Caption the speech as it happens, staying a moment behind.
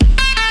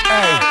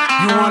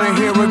You wanna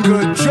hear a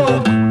good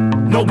joke?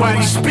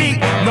 Nobody speak,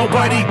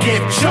 nobody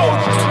get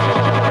choked.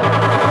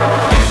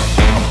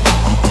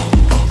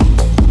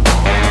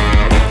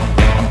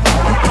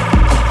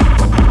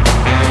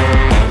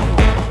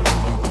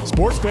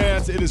 Sports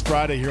fans, it is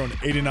Friday here on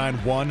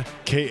 89.1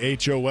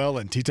 KHOL,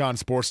 and Teton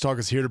Sports Talk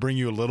is here to bring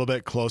you a little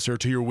bit closer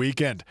to your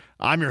weekend.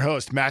 I'm your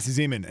host, Massey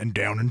Zeman, and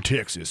down in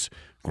Texas,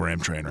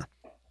 Graham Trainer.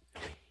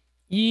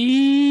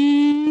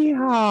 Yeehaw!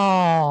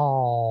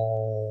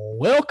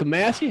 Welcome,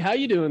 Massey. How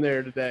you doing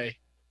there today?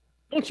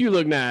 Don't you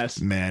look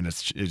nice? Man,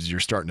 you're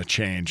starting to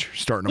change,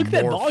 starting look to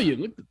at morph. that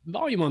volume. Look, the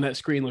volume on that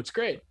screen looks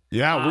great.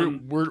 Yeah,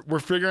 we're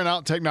figuring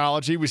out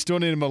technology. We still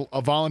need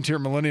a volunteer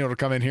millennial to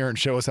come in here and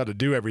show us how to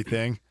do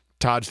everything.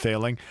 Todd's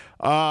failing.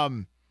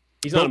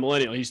 He's not a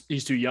millennial.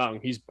 He's too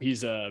young.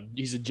 He's a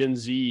Gen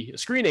Z, a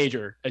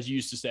screenager, as you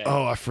used to say.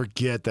 Oh, I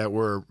forget that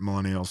we're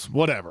millennials.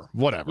 Whatever.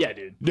 Yeah,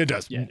 dude. It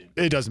does. Yeah, dude.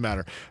 It doesn't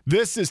matter.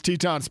 This is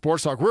Teton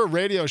Sports Talk. We're a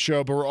radio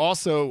show, but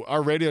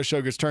our radio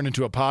show gets turned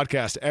into a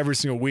podcast every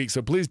single week.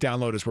 So please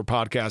download us where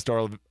podcasts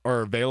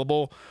are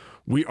available.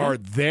 We are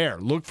there.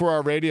 Look for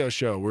our radio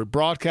show. We're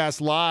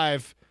broadcast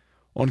live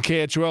on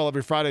KHOL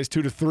every Fridays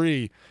 2 to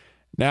 3.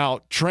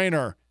 Now,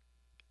 Trainer,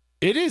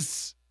 it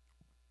is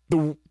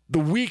the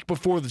week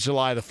before the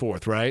July the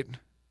 4th, right?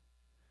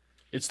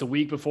 It's the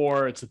week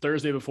before. It's the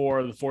Thursday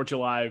before the 4th of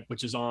July,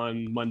 which is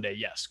on Monday.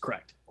 Yes,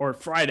 correct. Or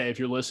Friday if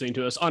you're listening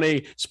to us on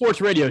a sports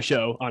radio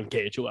show on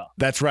KHOL.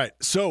 That's right.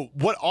 So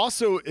what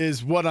also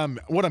is what I'm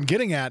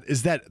getting at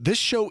is that this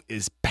show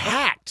is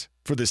packed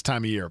for this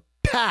time of year.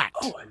 Packed.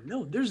 Oh, I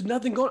know. There's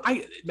nothing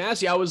going.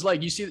 Massey, I was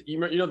like, you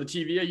know the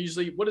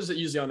TV. What is it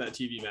usually on that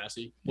TV,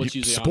 Massey? What's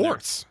usually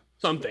sports?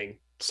 On there?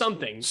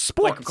 Something.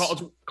 Sports. Like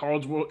a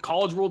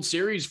college World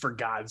Series, for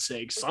God's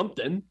sake.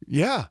 Something.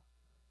 Yeah.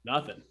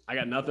 Nothing. I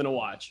got nothing to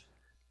watch.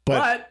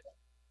 But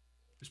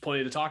there's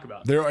plenty to talk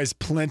about. There is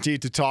plenty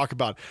to talk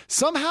about.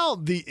 Somehow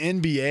the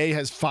NBA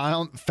has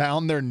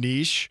found their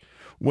niche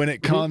when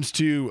it comes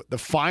to the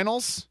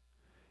finals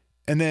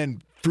and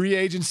then free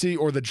agency,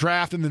 or the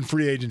draft and then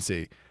free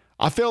agency.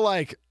 I feel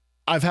like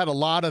I've had a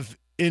lot of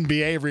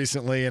NBA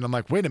recently, and I'm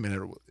like, wait a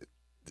minute.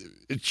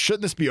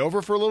 Shouldn't this be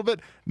over for a little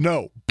bit?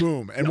 No.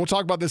 Boom. And we'll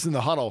talk about this in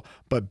the huddle,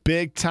 but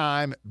big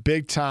time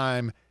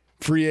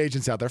free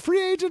agents out there. Free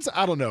agents?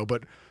 I don't know,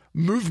 but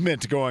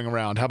movement going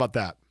around. How about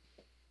that?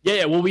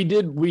 Yeah. Well, we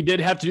did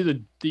have to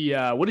do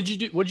the what did you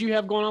do? What did you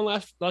have going on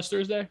last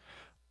Thursday?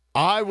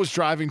 I was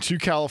driving to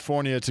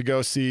California to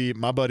go see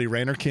my buddy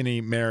Rainer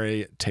Kinney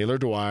marry Taylor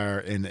Dwyer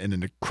in an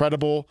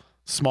incredible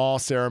small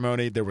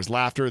ceremony. There was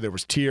laughter. There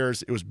was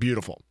tears. It was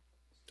beautiful.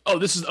 Oh,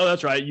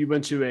 that's right. You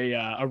went to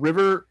a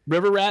river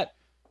rat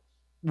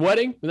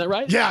wedding. Is that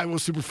right? Yeah, it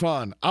was super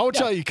fun. I will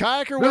tell you,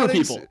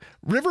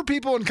 river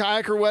people and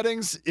kayaker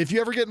weddings, if you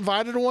ever get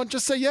invited to one,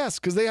 just say yes,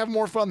 because they have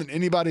more fun than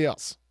anybody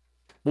else.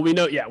 Well, we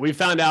know, we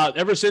found out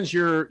ever since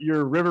your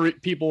river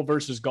people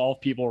versus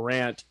golf people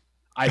rant,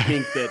 I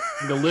think that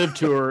the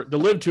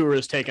live tour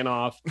has taken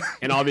off.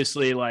 And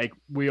obviously, like,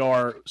 we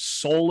are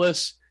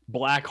soulless,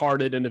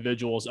 black-hearted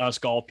individuals, us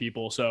golf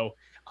people. So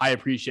I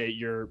appreciate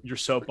your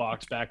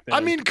soapbox back then.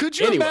 I mean, could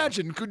you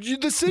imagine?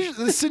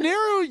 The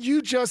scenario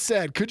you just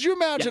said? Could you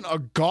imagine a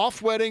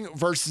golf wedding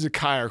versus a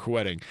kayak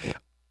wedding?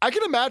 I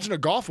can imagine a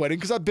golf wedding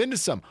because I've been to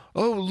some.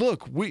 Oh,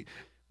 look,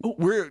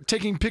 we're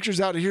taking pictures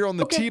out here on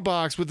the tee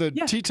box with the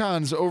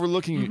Tetons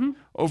overlooking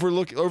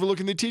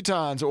the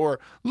Tetons. Or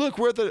look,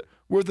 we're at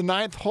the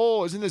ninth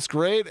hole. Isn't this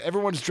great?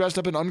 Everyone's dressed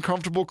up in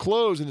uncomfortable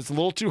clothes, and it's a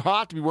little too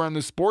hot to be wearing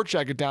this sport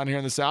jacket down here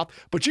in the South.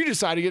 But you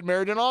decide to get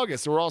married in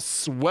August, so we're all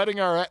sweating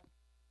our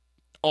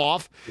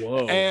off.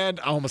 Whoa. And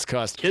I almost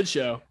cussed. Kids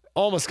show.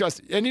 Almost cussed.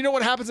 And you know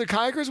what happens at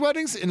kayakers'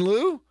 weddings in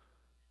lieu?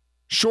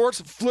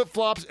 Shorts,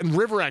 flip-flops, and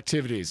river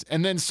activities.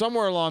 And then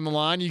somewhere along the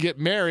line, you get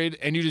married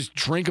and you just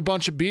drink a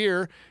bunch of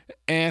beer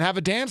and have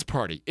a dance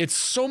party. It's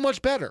so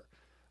much better.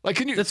 Like,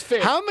 That's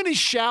fair. How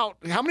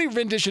many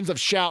renditions of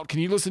Shout can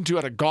you listen to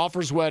at a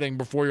golfer's wedding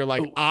before you're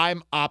like,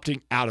 I'm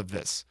opting out of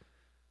this?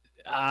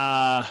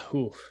 That's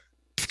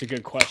a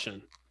good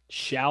question.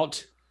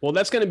 Shout. Well,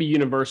 that's going to be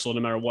universal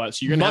no mair what.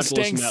 So you're going to have to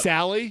listen to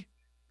Sally.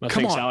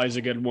 Mustang Sally's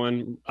a good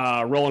one.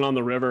 Rolling on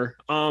the River.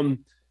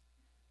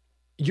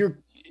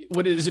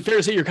 Is it fair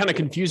to say you're kind of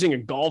confusing a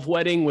golf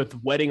wedding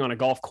with wedding on a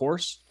golf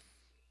course?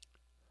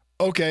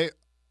 Okay.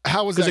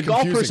 How is that confusing?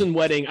 Because a golf person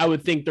wedding, I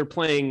would think they're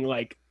playing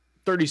like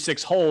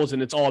 36 holes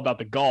and it's all about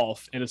the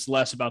golf and it's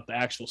less about the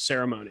actual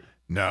ceremony.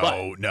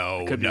 No.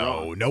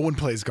 No one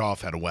plays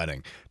golf at a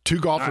wedding. Two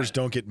golfers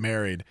don't get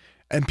married.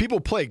 And people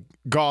play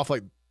golf,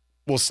 like,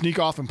 will sneak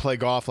off and play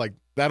golf. Like,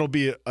 that'll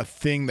be a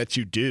thing that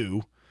you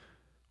do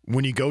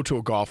when you go to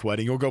a golf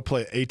wedding. You'll go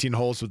play 18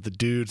 holes with the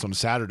dudes on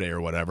Saturday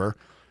or whatever.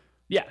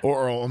 Yeah.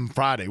 Or on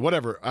Friday,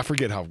 whatever. I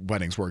forget how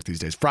weddings work these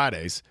days.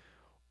 Fridays.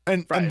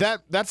 And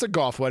that's a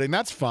golf wedding.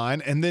 That's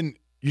fine. And then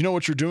you know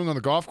what you're doing on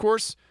the golf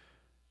course?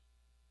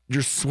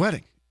 You're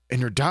sweating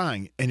and you're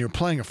dying and you're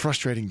playing a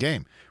frustrating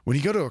game. When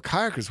you go to a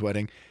kayaker's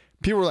wedding,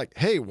 people are like,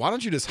 hey, why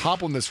don't you just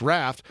hop on this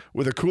raft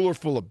with a cooler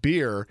full of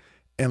beer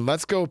and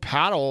let's go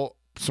paddle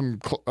in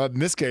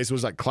this case, it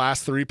was like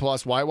class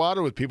 3+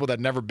 whitewater with people that had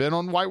never been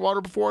on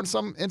whitewater before in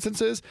some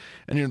instances.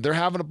 And they're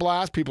having a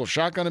blast. People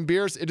shotgunning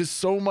beers. It is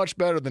so much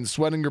better than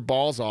sweating your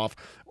balls off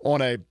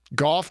on a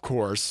golf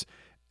course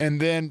and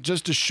then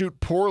just to shoot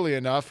poorly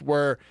enough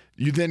where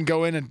you then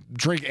go in and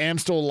drink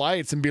Amstel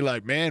Lights and be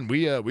like, man,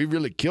 we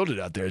really killed it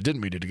out there,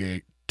 didn't we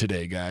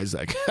today, guys?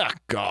 Like,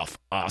 golf,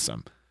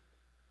 awesome.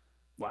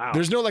 Wow.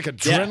 There's no like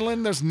adrenaline.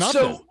 Yeah. There's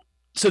nothing.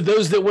 So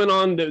those that went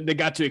on that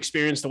got to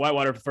experience the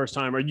whitewater for the first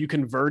time, are you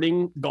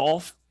converting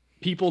golf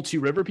people to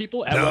river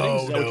people at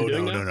weddings? Is that what you're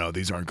doing now? No.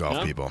 These aren't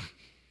golf people.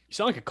 You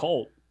sound like a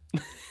cult.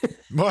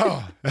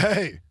 Well,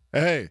 hey.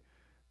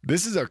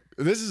 This is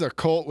a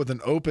cult with an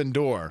open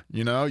door.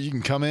 You know, you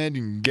can come in,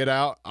 you can get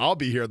out. I'll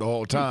be here the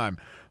whole time.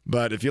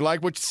 But if you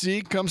like what you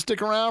see, come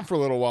stick around for a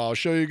little while. I'll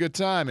show you a good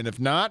time. And if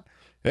not,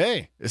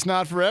 hey, it's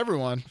not for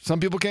everyone. Some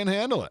people can't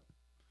handle it.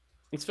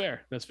 That's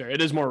fair.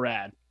 It is more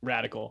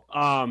radical.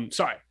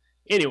 Sorry.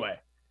 Anyway,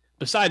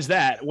 besides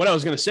that, what I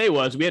was going to say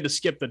was we had to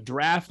skip the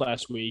draft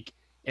last week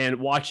and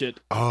watch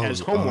it as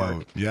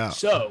homework. Yeah.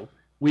 So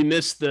we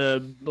missed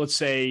let's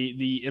say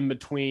the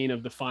in-between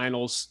of the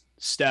finals,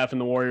 Steph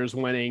and the Warriors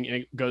winning, and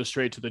it goes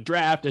straight to the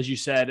draft, as you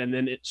said, and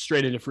then it's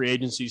straight into free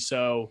agency.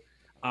 So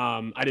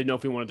I didn't know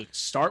if we wanted to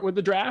start with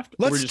the draft.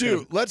 Let's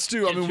do.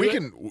 I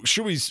mean,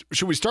 should we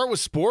start with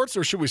sports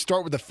or should we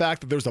start with the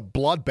fact that there's a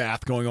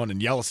bloodbath going on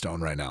in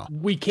Yellowstone right now?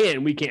 We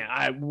can. We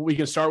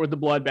can start with the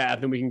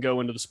bloodbath and we can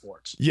go into the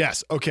sports.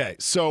 Yes. Okay.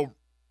 So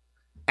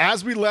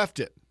as we left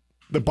it,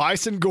 the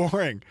bison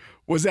goring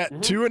was at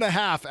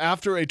 2.5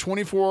 after a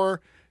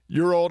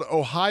 24-year-old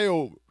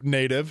Ohio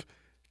native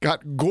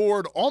got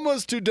gored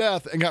almost to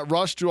death and got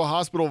rushed to a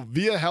hospital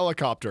via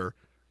helicopter.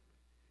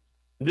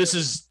 This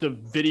is the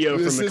video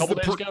from a couple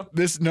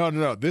days ago?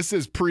 No. This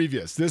is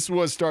previous. This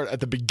was at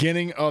the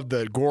beginning of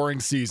the goring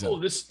season.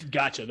 Oh,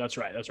 gotcha. That's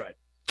right.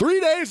 3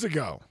 days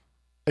ago,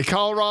 a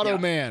Colorado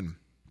man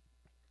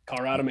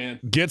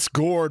gets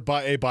gored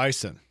by a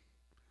bison.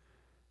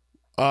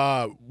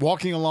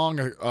 Walking along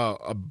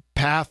a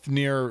path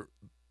near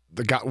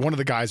one of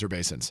the geyser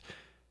basins.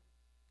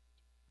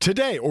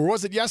 Today, or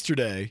was it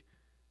yesterday,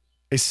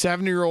 a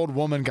 70-year-old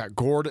woman got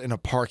gored in a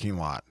parking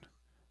lot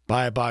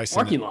by a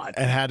bison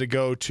and had to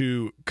go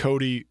to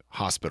Cody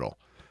Hospital.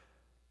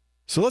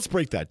 So let's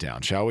break that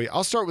down, shall we?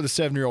 I'll start with a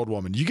 70-year-old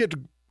woman. You get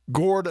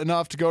gored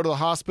enough to go to the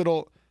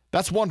hospital,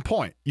 that's 1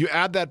 point. You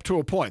add that to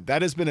a point.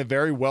 That has been a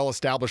very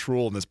well-established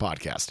rule in this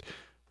podcast.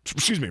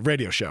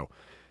 Radio show.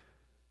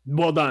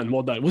 Well done.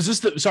 Was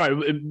this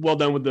well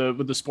done with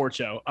the sports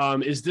show.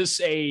 Is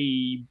this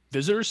a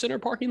visitor center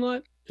parking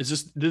lot? I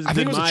think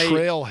it was a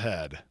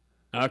trailhead.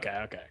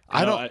 Okay.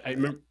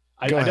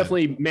 I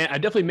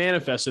definitely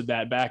manifested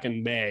that back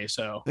in May.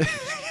 So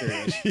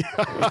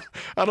yeah,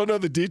 I don't know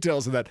the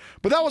details of that,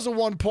 but that was a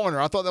 1-pointer.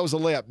 I thought that was a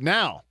layup.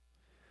 Now,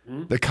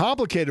 the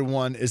complicated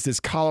one is this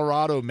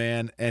Colorado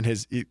man and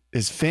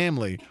his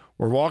family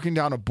were walking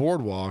down a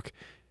boardwalk.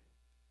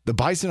 The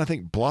bison, I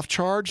think, bluff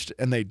charged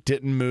and they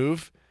didn't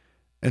move.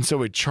 And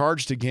so he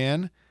charged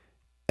again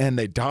and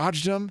they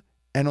dodged him.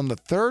 And on the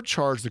third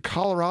charge, the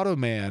Colorado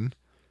man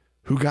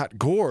who got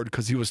gored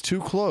because he was too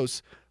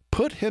close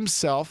put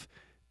himself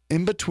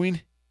in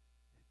between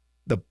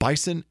the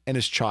bison and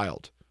his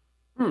child.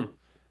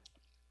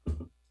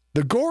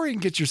 The goring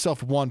gets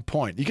yourself 1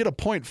 point. You get a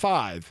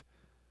 0.5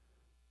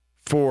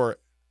 for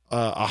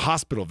a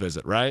hospital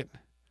visit, right?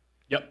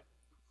 Yep.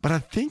 But I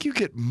think you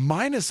get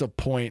minus a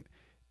point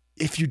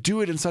if you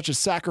do it in such a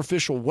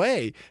sacrificial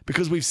way,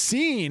 because we've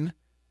seen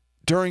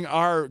during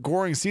our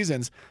goring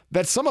seasons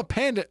that some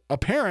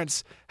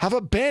parents have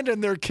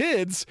abandoned their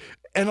kids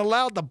and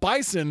allowed the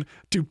bison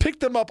to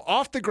pick them up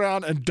off the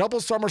ground and double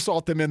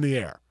somersault them in the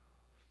air.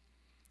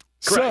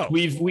 Correct. So,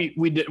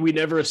 we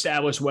never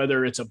established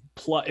whether it's a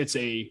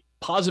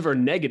positive or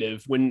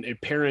negative when a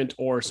parent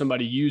or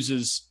somebody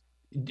uses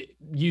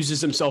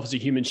himself as a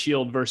human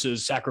shield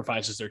versus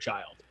sacrifices their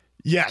child.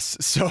 Yes.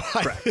 So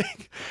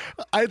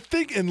I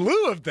think in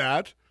lieu of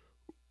that,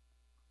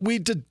 we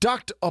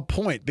deduct a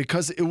point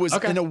because it was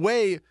in a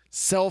way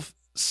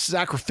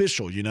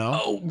self-sacrificial, you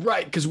know? Oh,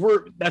 right. Because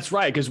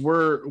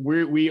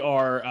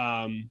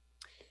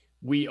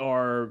we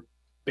are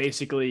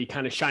basically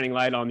kind of shining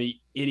light on the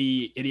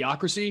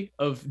idiocracy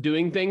of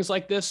doing things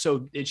like this.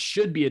 So it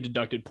should be a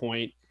deducted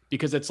point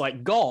because it's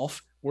like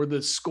golf, where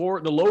the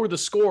lower the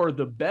score,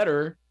 the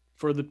better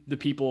for the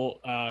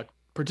people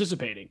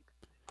participating.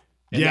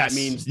 And yes. That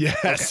means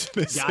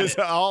this is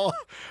all.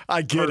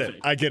 I get it.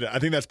 I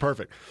think that's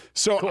perfect.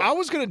 So cool. I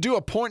was going to do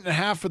a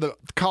 1.5 for the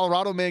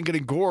Colorado man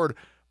getting gored,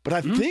 but I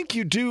think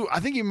you do.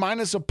 I think you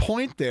minus a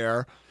point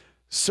there.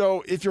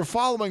 So if you're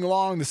following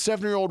along, the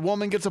 70-year-old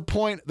woman gets a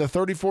point. The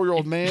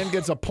 34-year-old man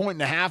gets a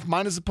 1.5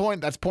 minus a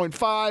point. That's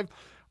 0.5.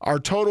 Our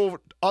total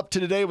up to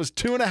today was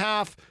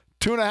 2.5.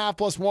 2.5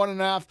 plus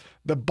 1.5.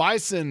 The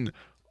Bison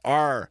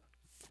are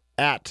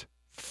at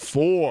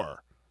 4.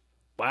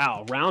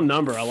 Wow, round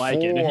number. I like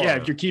it. Yeah,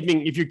 if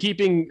you're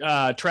keeping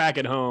track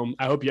at home,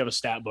 I hope you have a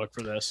stat book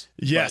for this.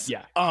 Yes.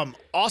 But, yeah.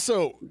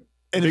 Also,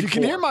 And if Big you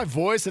can hear four. my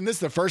voice, and this is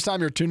the first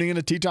time you're tuning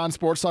into Teton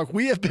Sports Talk,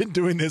 we have been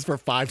doing this for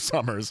 5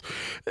 summers.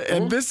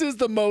 And this is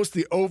the most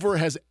the over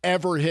has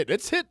ever hit.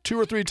 It's hit 2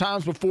 or 3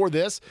 times before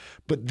this,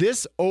 but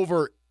this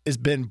over has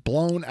been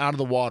blown out of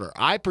the water.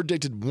 I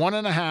predicted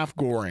 1.5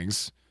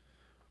 Gorings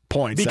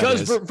points.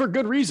 Because for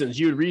good reasons.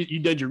 You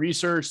did your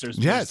research. There's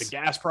Yes. the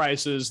gas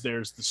prices.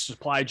 There's the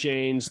supply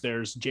chains.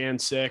 There's Jan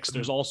 6.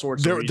 There's all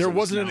sorts of there reasons.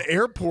 wasn't an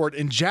airport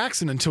in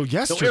Jackson until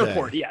yesterday. The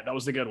airport. Yeah, that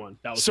was the good one.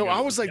 That was So the good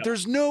I was one. like,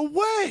 there's no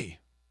way.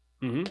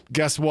 Mhm.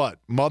 Guess what?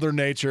 Mother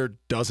Nature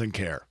doesn't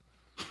care.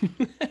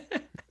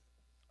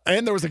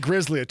 And there was a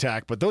grizzly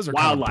attack, but those are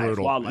kind of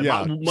brutal. Wildlife.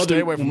 Yeah, stay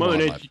away from Mother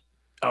wildlife. Nature.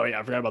 Oh yeah,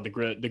 I forgot about the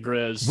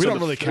Grizz. We So don't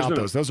really there's count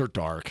no- those. Those are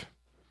dark.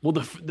 Well,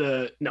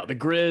 the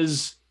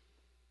Grizz,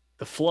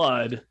 the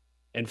flood,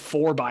 and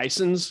 4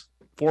 bisons.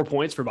 4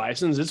 points for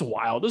bisons. It's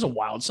wild. This is a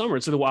wild summer.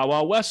 It's the Wild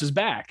Wild West is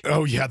back.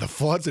 Oh, yeah, the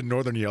floods in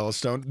northern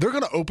Yellowstone. They're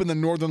going to open the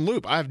northern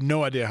loop. I have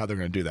no idea how they're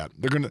going to do that.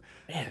 They're going to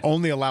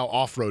only allow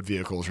off-road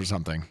vehicles or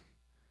something.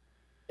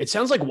 It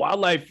sounds like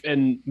wildlife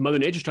and Mother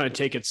Nature's trying to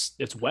take its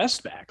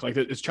west back. Like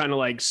it's trying to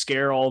like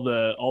scare all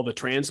the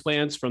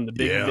transplants from the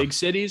big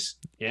cities.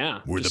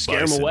 Yeah, We're just the scare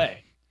them bison,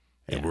 away.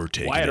 and we're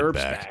taking Wyatt it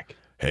Earp's back.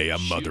 Hey,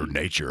 I'm Mother Shoot.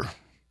 Nature.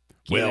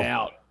 Get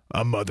out.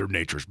 I'm Mother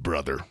Nature's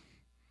brother,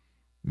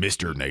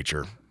 Mr.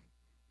 Nature,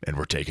 and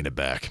we're taking it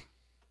back.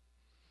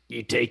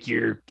 You take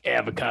your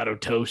avocado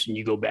toast and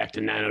you go back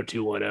to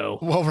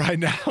 90210. Well, right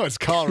now it's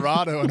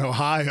Colorado and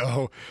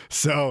Ohio.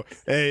 So,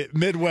 hey,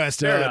 Midwest,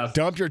 Fair enough.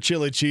 dump your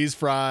chili cheese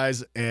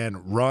fries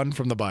and run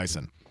from the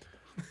bison.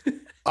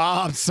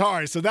 I'm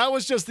sorry. So that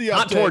was just the update.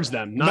 Not towards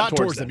them. Not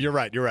towards them. You're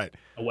right. You're right.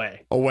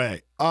 Away.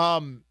 Away.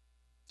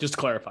 Just to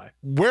clarify.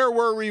 Where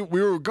were we?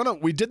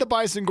 We did the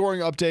bison goring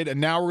update, and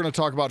now we're gonna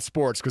talk about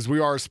sports because we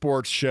are a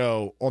sports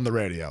show on the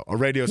radio, a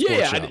radio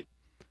sports show.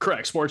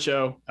 Correct. Sports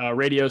show,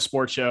 radio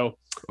sports show.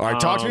 All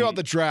right, talk to me about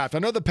the draft. I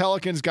know the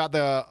Pelicans got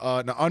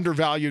an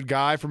undervalued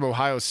guy from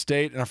Ohio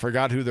State, and I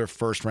forgot who their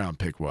first round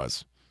pick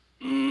was.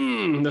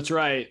 That's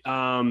right.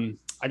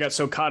 I got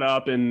so caught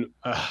up in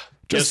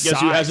Just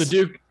guess who has size. a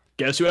Duke?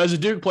 Guess who has a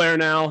Duke player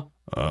now?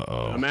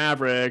 Uh-oh. The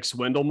Mavericks.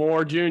 Wendell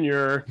Moore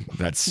Jr.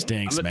 That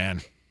stinks,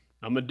 man.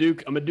 I'm a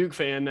Duke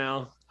fan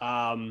now.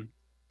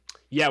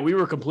 Yeah, we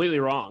were completely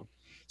wrong.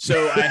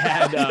 So I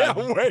had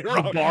way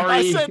wrong. Jabari.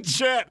 I said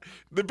Chet.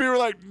 The people were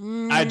like,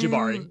 I had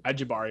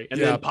Jabari. And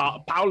Yeah. then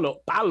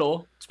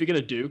Paolo, speaking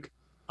of Duke,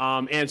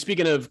 and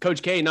speaking of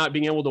Coach K not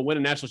being able to win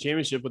a national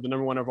championship with the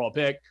number 1 overall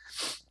pick.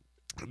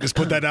 Just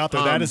put that out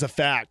there. That is a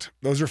fact.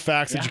 Those are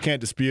facts that you can't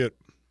dispute.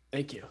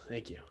 Thank you.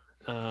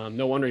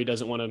 No wonder he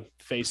doesn't want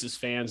to face his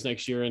fans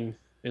next year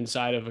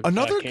inside of a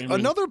Cameron.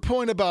 Another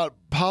point about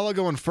Paolo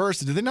going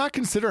first. Did they not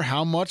consider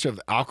how much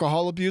of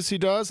alcohol abuse he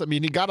does? I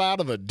mean, he got out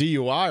of a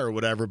DUI or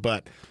whatever,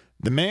 but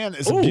the man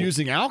is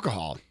abusing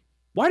alcohol.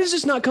 Why does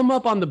this not come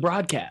up on the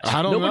broadcast?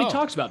 I don't know. Nobody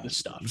talks about this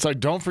stuff. It's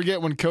like, don't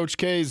forget when Coach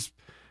K's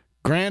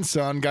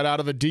grandson got out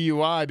of a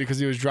DUI because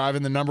he was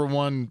driving the number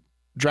 1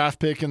 draft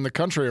pick in the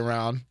country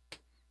around.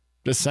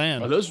 Just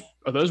saying. Are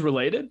those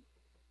related?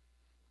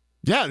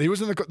 Yeah, they were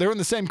in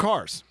the same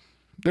cars.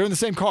 They're in the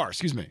same car.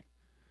 Excuse me.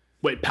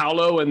 Wait,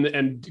 Paolo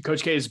and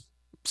Coach K's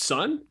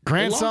son,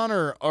 Grandson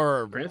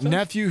or Grandson?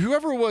 nephew,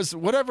 whoever was,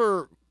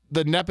 whatever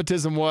the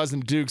nepotism was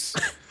in Duke's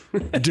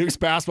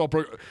basketball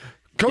program.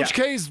 Coach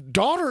K's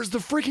daughter is the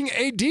freaking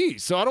AD,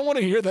 so I don't want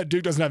to hear that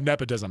Duke doesn't have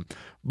nepotism.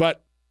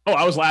 But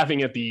I was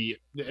laughing at the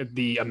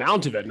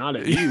amount of it, not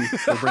at you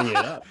for bringing it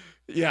up.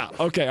 yeah,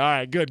 okay, all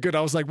right, good.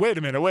 I was like, wait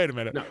a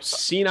minute. No,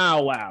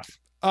 senile laugh.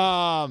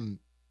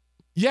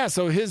 Yeah,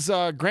 so his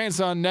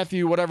grandson,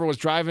 nephew, whatever, was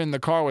driving the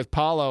car with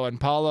Paolo, and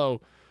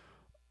Paolo,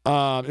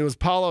 it was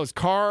Paolo's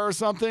car or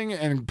something,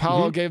 and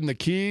Paolo gave him the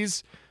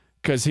keys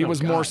because he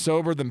was more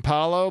sober than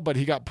Paolo, but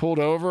he got pulled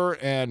over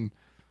and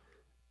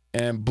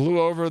blew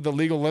over the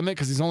legal limit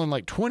because he's only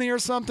like 20 or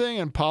something,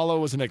 and Paolo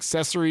was an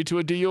accessory to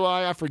a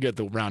DUI. I forget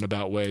the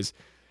roundabout ways.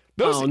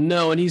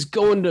 No, and he's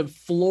going to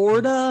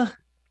Florida?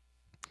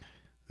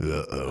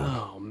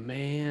 Uh-oh. Oh,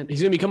 man. He's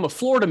going to become a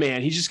Florida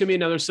man. He's just going to be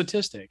another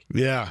statistic.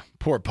 Yeah,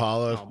 poor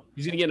Paolo.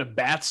 He's going to get into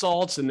bath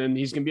salts, and then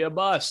he's going to be a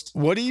bust.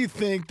 What do you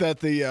think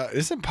that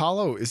isn't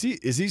Paolo, is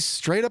he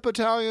straight up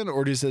Italian,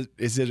 or does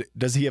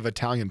he have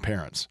Italian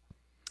parents?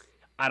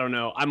 I don't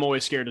know. I'm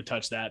always scared to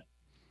touch that.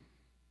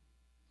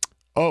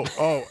 Oh,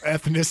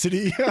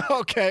 ethnicity.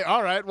 Okay,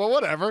 all right. Well,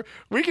 whatever.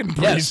 We can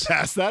breeze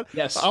past that.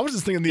 Yes. I was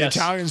just thinking the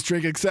Italians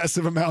drink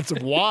excessive amounts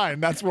of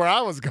wine. That's where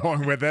I was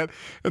going with it.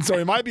 And so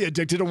he might be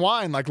addicted to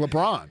wine like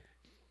LeBron.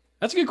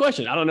 That's a good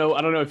question. I don't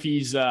know if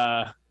he's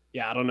I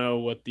don't know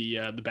what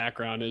the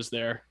background is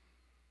there.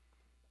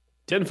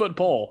 10-foot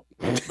pole.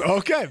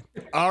 Okay.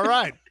 All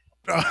right.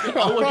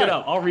 I'll look it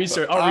up. I'll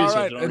research. All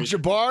right. And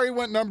Jabari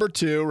went number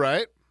 2,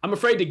 right? I'm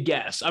afraid to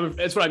guess.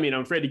 That's what I mean.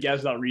 I'm afraid to guess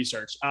without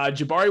research.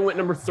 Jabari went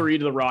number 3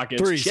 to the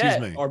Rockets. 3, Chet,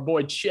 excuse me. our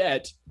boy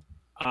Chet,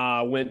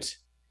 went.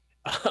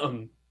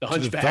 The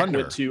Hunchback Thunder.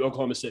 went to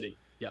Oklahoma City.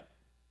 Yeah.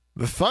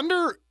 The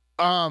Thunder,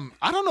 I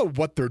don't know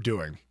what they're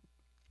doing.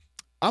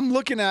 I'm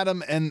looking at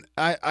them, and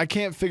I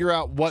can't figure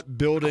out what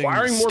building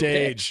Acquiring more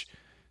stage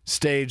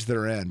stage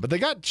they're in. But they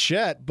got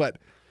Chet, but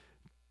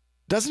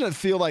doesn't it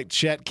feel like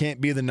Chet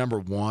can't be the number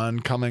one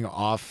coming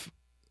off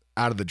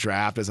out of the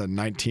draft as a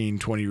 19,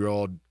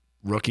 20-year-old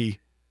rookie?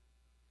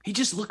 He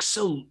just looks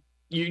so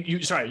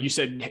you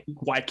said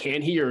why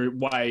can't he or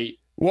why?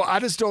 Well, I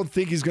just don't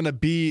think he's going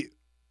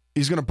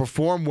to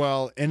perform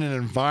well in an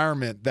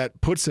environment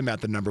that puts him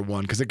at the number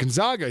one, because at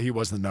Gonzaga he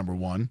wasn't the number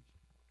one.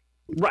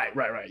 Right.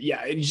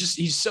 Yeah, and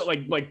he's so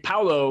like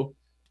Paolo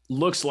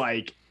looks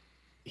like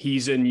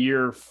he's in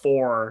year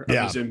 4 of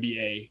his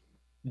NBA.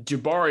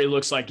 Jabari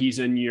looks like he's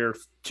in year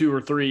 2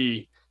 or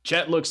 3.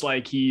 Chet looks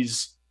like he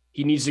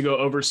needs to go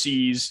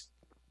overseas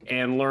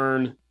and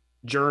learn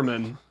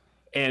German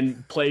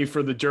and play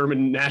for the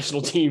German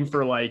national team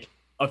for like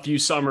a few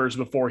summers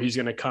before he's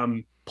going to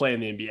come play in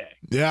the NBA.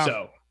 Yeah.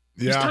 So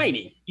he's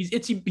tiny.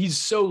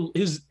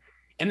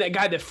 And that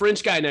guy, the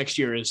French guy next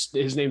year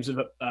his name's.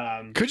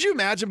 Could you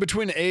imagine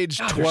between age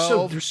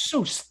 12? They're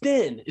so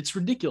thin. It's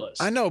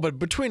ridiculous. I know, but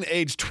between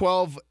age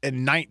 12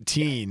 and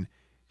 19,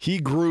 he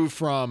grew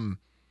from,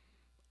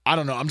 I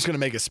don't know, I'm just going to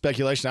make a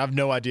speculation. I have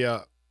no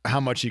idea how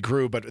much he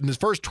grew, but in the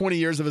first 20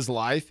 years of his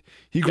life,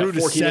 he grew to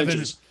 7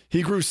 inches.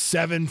 He grew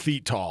 7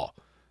 feet tall.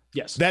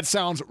 Yes. That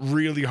sounds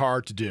really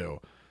hard to do.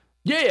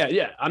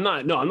 Yeah. I'm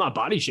not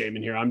body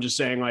shaming here. I'm just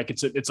saying like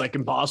it's like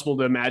impossible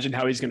to imagine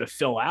how he's going to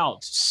fill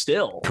out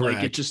still. Correct.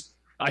 Like it just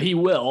he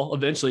will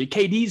eventually.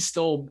 KD's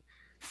still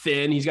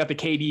thin. He's got the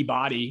KD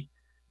body,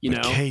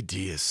 But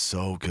KD is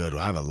so good.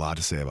 I have a lot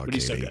to say about KD.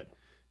 He's so good.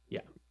 Yeah.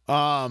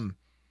 All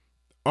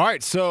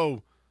right,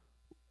 so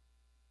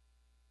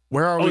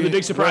where are we? Oh, the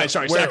big surprise.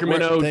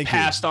 Sacramento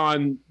passed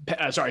on.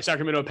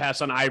 Sacramento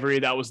passed on Ivory.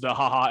 That was the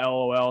haha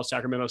LOL.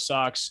 Sacramento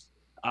sucks.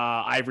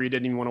 Ivory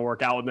didn't even want to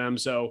work out with them,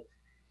 so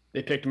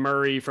they picked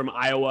Murray from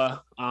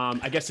Iowa.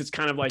 I guess it's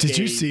kind of like. Did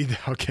you see?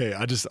 Okay,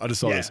 I just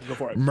saw this. Go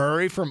for it.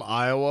 Murray from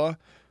Iowa,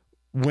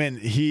 when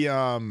he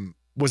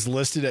was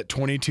listed at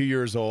 22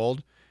 years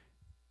old,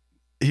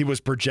 he was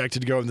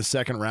projected to go in the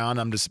second round.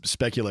 I'm just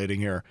speculating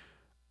here.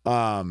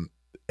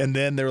 And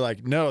then they're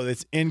like, no,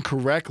 it's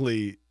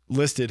incorrectly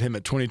listed him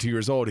at 22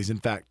 years old. He's in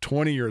fact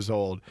 20 years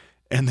old.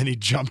 And then he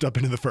jumped up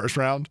into the first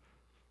round.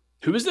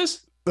 Who is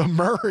this?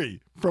 Murray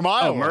from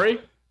Iowa. Oh,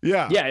 Murray?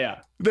 Yeah.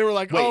 They were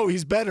like, oh,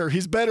 he's better.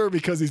 He's better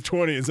because he's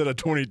 20 instead of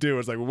 22.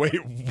 It's like, wait,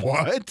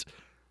 what?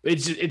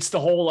 It's the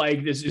whole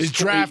like this his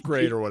draft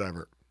grade or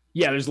whatever.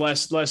 Yeah, there's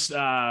less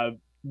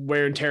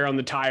wear and tear on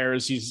the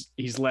tires.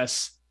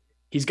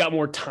 He's got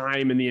more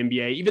time in the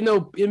NBA. Even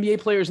though NBA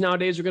players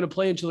nowadays are going to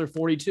play until they're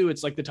 42,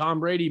 it's like the Tom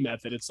Brady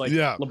method. It's like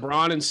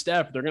LeBron and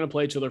Steph, they're going to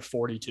play until they're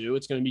 42.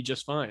 It's going to be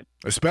just fine.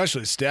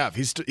 Especially Steph.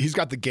 He's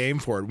got the game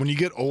for it. When you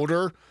get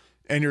older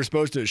and you're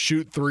supposed to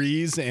shoot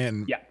threes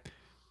and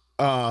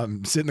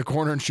sit in the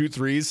corner and shoot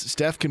threes,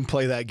 Steph can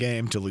play that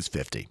game till he's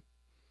 50.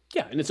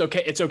 Yeah, and it's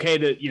okay. It's okay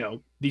that,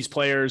 these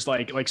players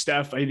like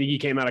Steph, I think he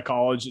came out of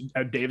college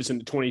at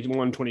Davidson at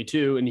 21,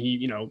 22, and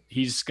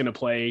he's going to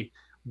play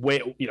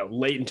late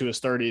into his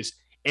 30s.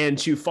 And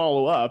to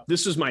follow up,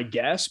 this was my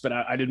guess, but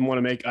I didn't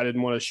want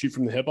to shoot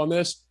from the hip on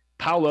this.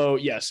 Paolo,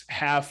 yes,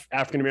 half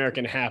African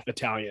American, half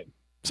Italian.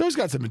 So he's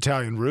got some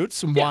Italian roots,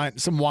 some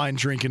wine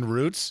drinking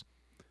roots.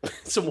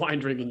 Some wine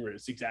drinking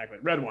roots, exactly.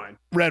 Red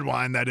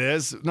wine, that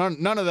is.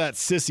 None of that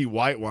sissy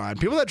white wine.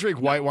 People that drink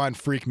white wine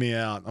freak me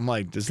out. I'm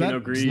like, does that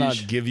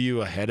not give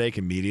you a headache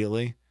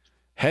immediately?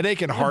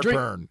 Headache and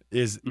heartburn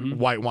is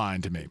white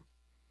wine to me.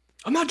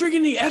 I'm not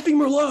drinking the effing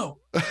Merlot.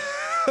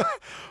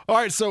 All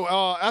right, so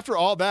after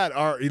all that,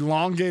 our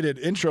elongated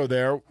intro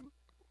there,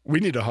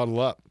 we need to huddle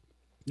up.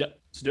 Yep,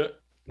 let's do it.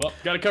 Well,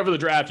 got to cover the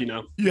draft, You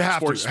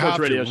have to. Sports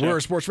radio show. We're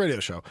a sports radio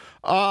show.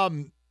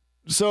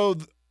 So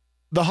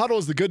the huddle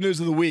is the good news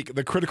of the week,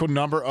 the critical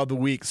number of the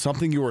week,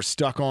 something you are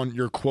stuck on,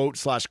 your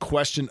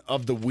quote/question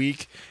of the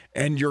week,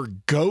 and your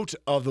GOAT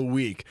of the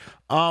week.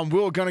 We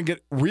are going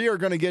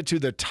to get to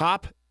the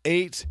top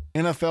 8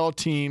 NFL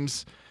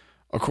teams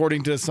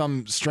according to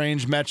some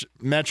strange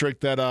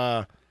metric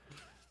that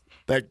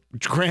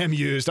Graham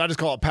used. I just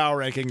call it power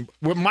ranking.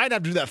 We might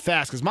have to do that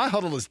fast because my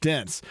huddle is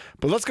dense.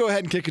 But let's go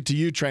ahead and kick it to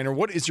you, trainer.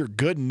 What is your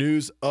good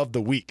news of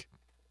the week?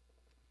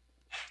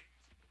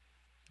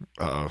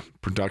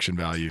 Production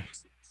value.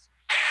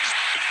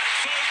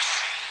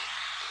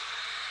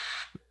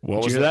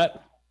 Did you hear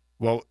that?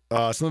 Well,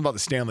 something about the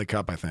Stanley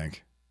Cup, I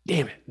think.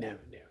 Damn it.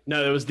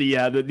 No, it was the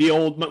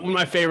old, one of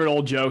my favorite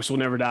old jokes will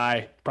never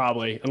die,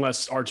 probably,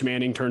 unless Arch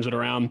Manning turns it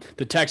around.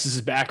 The Texas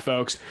is back,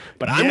 folks.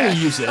 But I'm going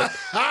to use it.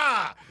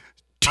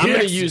 I'm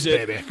going to use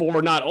it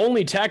for not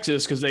only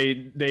Texas, because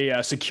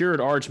they secured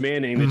Arch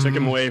Manning. They took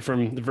him away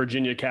from the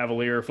Virginia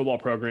Cavalier football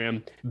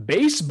program.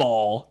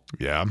 Baseball.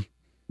 Yeah.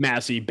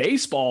 Massey,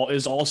 baseball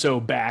is also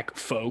back,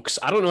 folks.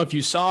 I don't know if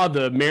you saw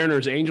the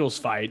Mariners-Angels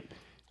fight.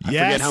 I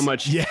forget how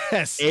much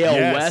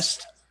AL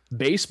West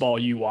baseball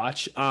you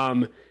watch.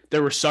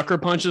 There were sucker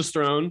punches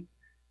thrown.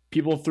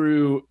 People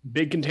threw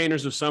big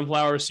containers of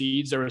sunflower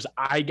seeds. There was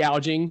eye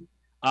gouging.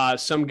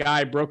 Some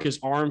guy broke his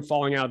arm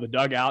falling out of the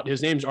dugout.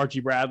 His name's Archie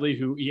Bradley,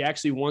 who he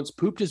actually once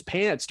pooped his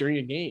pants during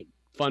a game.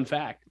 Fun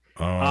fact.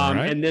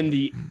 Right. And then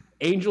the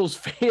Angels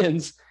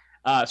fans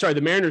The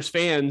Mariners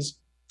fans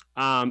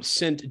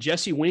sent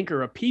Jesse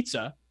Winker a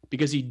pizza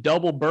because he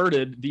double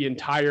birded the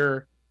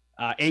entire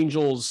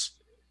Angels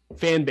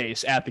fan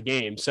base at the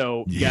game.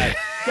 So you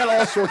got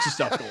all sorts of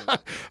stuff going on.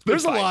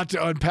 There's a lot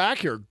to unpack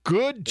here.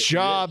 Good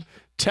job,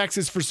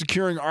 Texas, for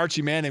securing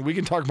Archie Manning. We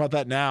can talk about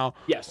that now.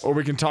 Yes. Or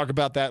we can talk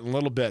about that in a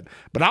little bit.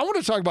 But I want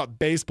to talk about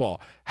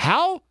baseball.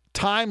 How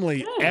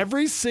timely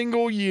every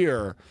single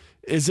year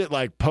is it,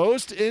 like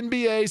post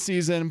NBA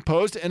season,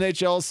 post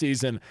NHL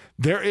season,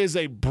 there is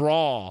a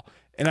brawl.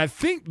 And I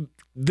think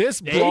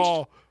this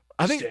brawl,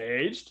 I think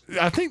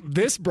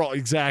this brawl,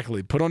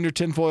 exactly. Put on your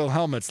tinfoil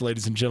helmets,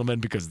 ladies and gentlemen,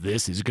 because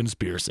this is a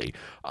conspiracy.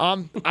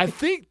 I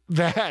think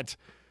that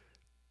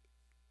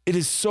it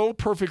is so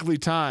perfectly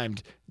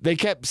timed. They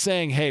kept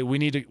saying, "Hey, we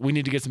need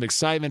to get some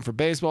excitement for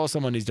baseball.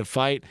 Someone needs to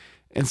fight."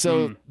 And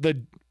so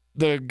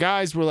the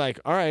guys were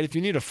like, "All right, if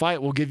you need a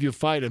fight, we'll give you a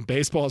fight." And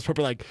baseball is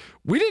probably like,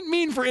 "We didn't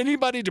mean for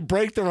anybody to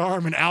break their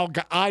arm and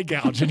eye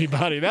gouge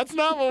anybody. That's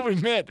not what we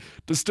meant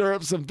to stir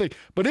up something."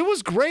 But it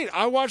was great.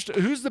 I watched.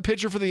 Who's the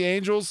pitcher for the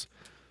Angels?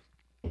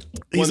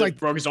 He's like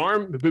broke his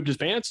arm, pooped his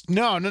pants.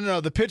 No.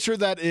 The pitcher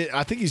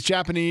I think he's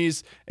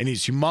Japanese and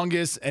he's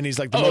humongous and he's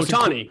like the most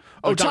Ohtani.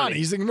 Ohtani.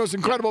 He's the most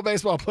incredible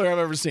baseball player I've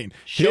ever seen.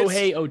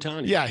 Shohei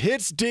Ohtani. Yeah,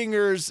 hits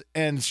dingers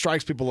and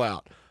strikes people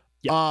out.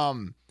 Yep.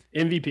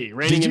 MVP,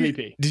 reigning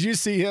MVP. Did you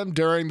see him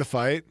during the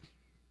fight?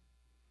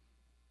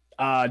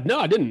 No,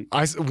 I didn't.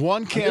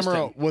 One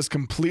camera was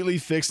completely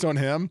fixed on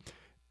him,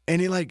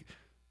 and he like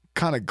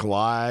kind of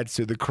glides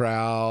through the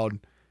crowd,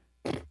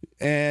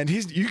 and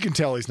you can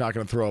tell he's not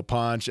going to throw a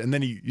punch. And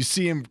then you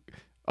see him,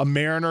 a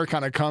Mariner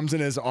kind of comes in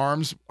his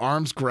arms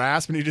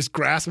grasp, and he just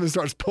grasps him and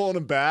starts pulling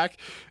him back.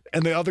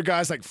 And the other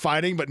guy's like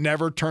fighting, but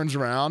never turns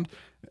around,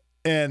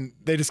 and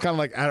they just kind of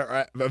like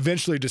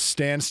eventually just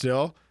stand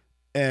still,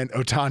 and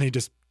Ohtani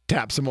just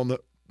taps him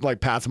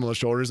pats him on the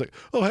shoulder. He's like,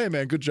 "Oh, hey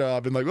man, good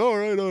job." And like, "All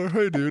right,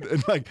 hey dude."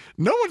 And like,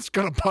 no one's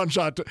gonna punch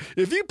on.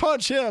 If you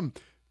punch him,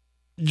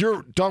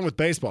 you're done with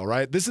baseball,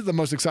 right? This is the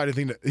most exciting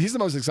thing. He's the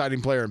most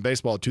exciting player in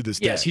baseball to this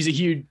day. Yes, he's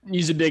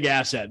a big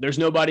asset. There's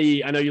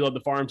nobody. I know you love the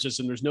farm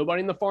system. There's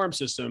nobody in the farm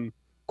system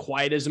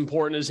quite as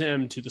important as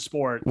him to the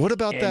sport. What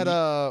about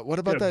that? What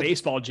about that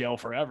baseball jail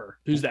forever?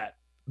 Who's that?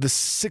 The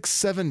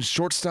 6'7"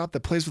 shortstop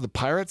that plays for the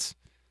Pirates.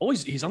 Oh,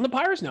 he's on the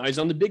Pirates now. He's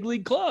on the big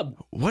league club.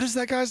 What is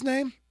that guy's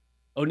name?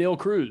 O'Neal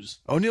Cruz.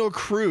 O'Neal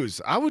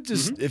Cruz. I would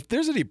just, if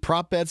there's any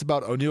prop bets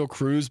about O'Neal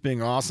Cruz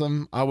being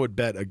awesome, I would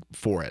bet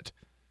for it.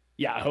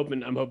 Yeah, I'm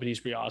hoping he's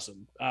pretty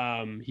awesome.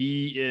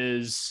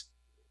 He's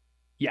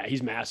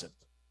massive.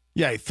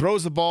 Yeah, he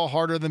throws the ball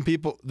harder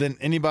than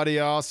anybody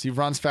else. He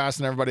runs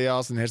faster than everybody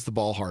else and hits the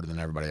ball harder than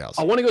everybody else.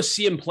 I want to go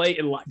see him play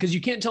because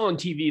you can't tell on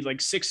TV, like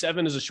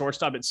 6'7" as a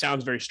shortstop, it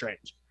sounds very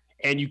strange.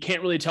 And you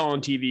can't really tell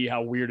on TV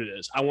how weird it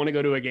is. I want to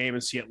go to a game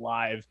and see it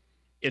live.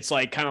 It's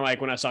like kind of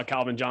like when I saw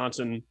Calvin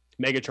Johnson,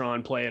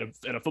 Megatron, play at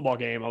a football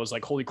game. I was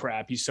like, holy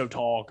crap, he's so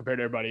tall compared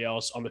to everybody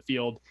else on the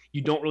field.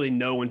 You don't really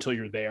know until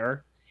you're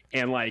there.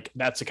 And like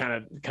that's the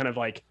kind of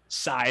like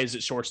size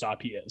at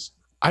shortstop he is.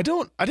 I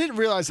didn't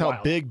realize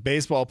how big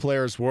baseball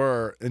players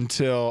were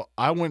until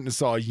I went and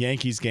saw a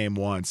Yankees game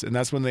once. And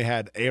that's when they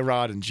had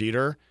A-Rod and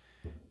Jeter.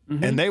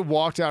 Mm-hmm. And they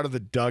walked out of the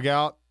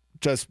dugout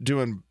just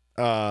doing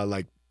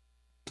like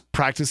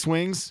practice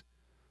swings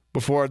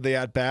before the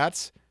at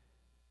bats,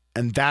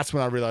 and that's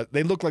when I realized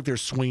they look like they're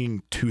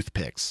swinging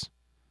toothpicks.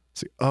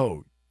 It's like,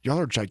 oh, y'all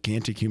are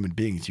gigantic human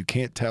beings. You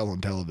can't tell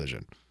on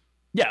television.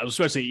 Yeah,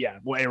 especially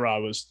well,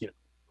 A-Rod was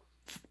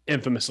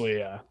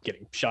infamously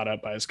getting shot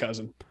up by his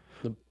cousin.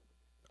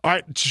 All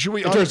right, should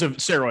we? In terms of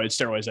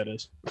steroids, that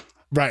is.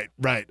 Right.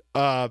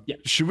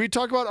 Should we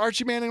talk about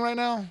Archie Manning right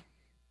now?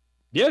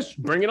 Yes,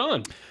 bring it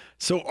on.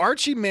 So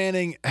Archie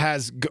Manning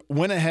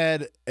went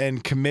ahead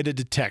and committed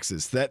to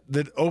Texas. That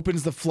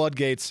opens the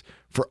floodgates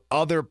for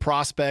other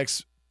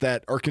prospects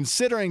that are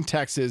considering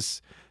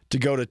Texas to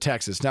go to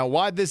Texas. Now,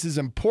 why this is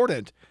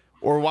important,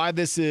 or why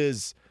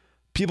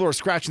people are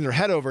scratching their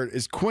head over it,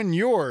 is Quinn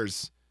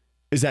Ewers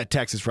is at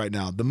Texas right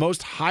now. The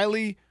most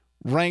highly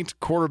ranked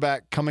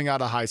quarterback coming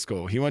out of high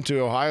school. He went to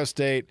Ohio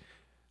State,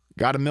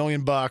 got $1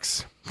 million,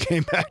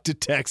 came back to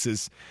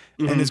Texas,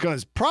 and is going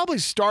to probably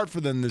start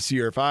for them this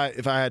year. If I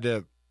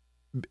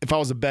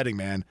was a betting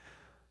man.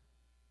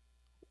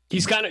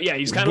 He's kind of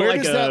Where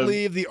like does that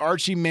leave the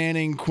Archie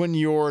Manning Quinn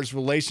Ewers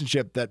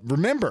relationship? That,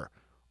 remember,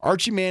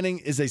 Archie Manning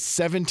is a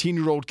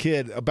 17-year-old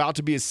kid about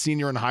to be a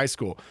senior in high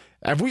school.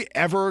 Have we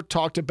ever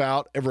talked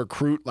about a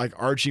recruit like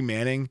Archie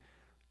Manning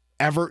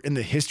ever in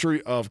the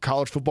history of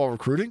college football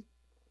recruiting?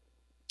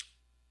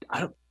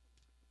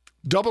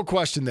 Double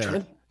question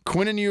there.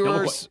 Quinn and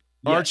Ewers,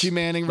 Archie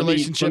Manning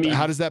relationship.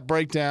 How does that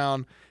break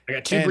down? I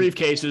got two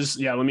briefcases.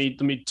 Yeah, let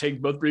me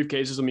take both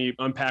briefcases. Let me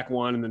unpack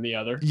one and then the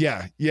other.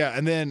 Yeah.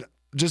 And then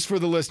just for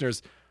the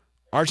listeners,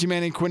 Archie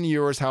Manning, Quinn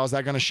Ewers, how is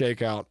that going to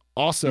shake out?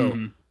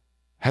 Also,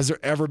 has there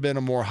ever been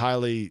a more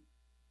highly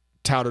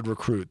touted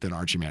recruit than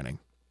Archie Manning?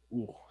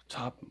 Ooh,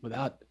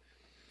 without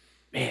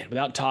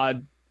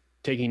Todd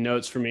taking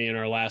notes for me in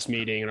our last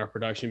meeting, in our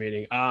production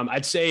meeting,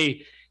 I'd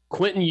say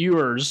Quentin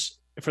Ewers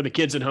for the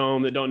kids at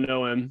home that don't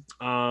know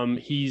him,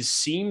 he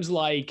seems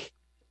like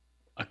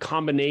a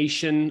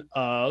combination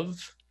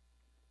of,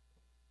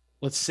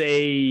 let's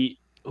say,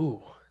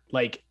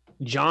 like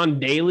John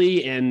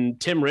Daly and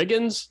Tim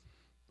Riggins.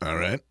 All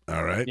right.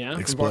 Yeah,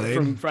 Explain.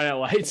 from Friday Night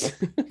Lights.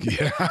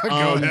 Yeah,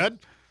 go ahead.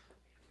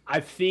 I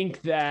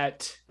think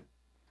that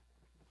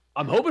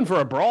I'm hoping for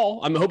a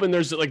brawl. I'm hoping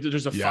there's a fight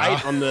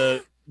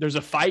there's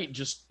a fight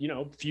just,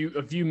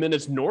 a few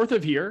minutes north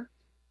of here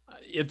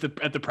at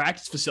the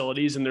practice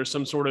facilities, and there's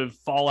some sort of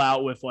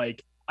fallout with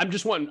like, I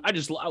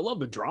love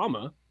the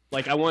drama.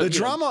 Like I want the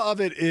drama of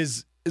it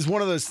is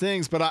one of those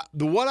things, but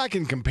what I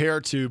can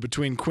compare to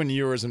between Quinn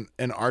Ewers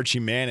and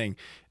Archie Manning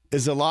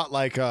is a lot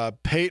like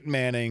Peyton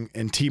Manning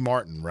and T.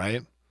 Martin,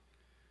 right?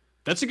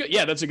 That's a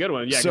good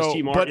one. Yeah, so,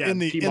 T. Martin, but in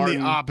the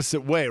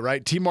opposite way,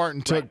 right? T.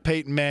 Martin took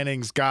Peyton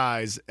Manning's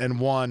guys and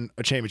won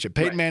a championship.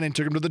 Peyton Manning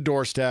took him to the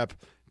doorstep.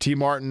 T.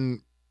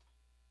 Martin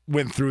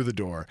went through the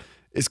door.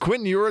 Is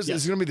Quentin Ewers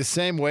is going to be the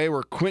same way,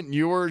 where Quentin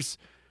Ewers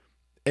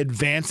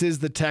advances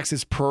the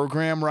Texas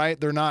program, right?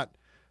 They're not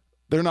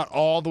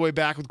all the way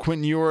back with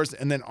Quentin Ewers,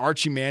 and then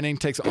Archie Manning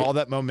takes all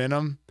that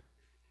momentum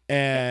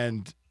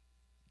and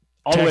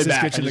all Texas the way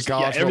back. gets you the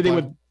college.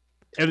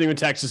 Everything with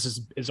Texas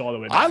is all the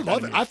way back. I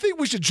love it. I think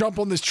we should jump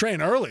on this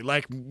train early.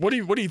 Like, what do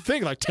you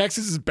think? Like,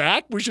 Texas is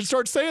back? We should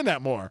start saying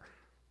that more.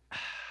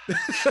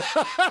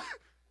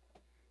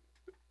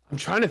 I'm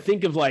trying to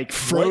think of like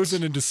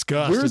frozen in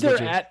disgust.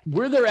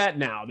 Where they're at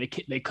now.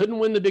 They couldn't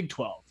win the Big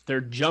 12.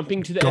 They're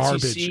jumping to the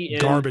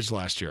SEC. Garbage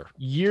last year.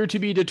 Year to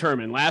be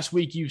determined. Last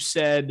week you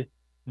said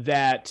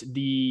that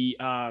the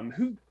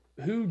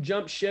who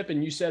jumped ship,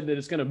 and you said that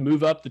it's going to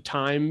move up the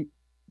time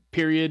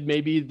period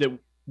maybe that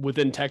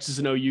within Texas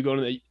and OU going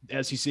to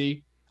the SEC.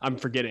 I'm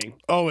forgetting.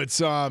 Oh, it's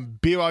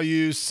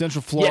BYU,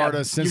 Central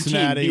Florida,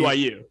 Cincinnati,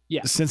 BYU,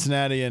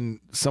 Cincinnati, and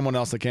someone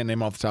else I can't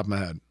name off the top of my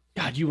head.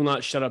 God, you will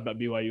not shut up about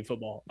BYU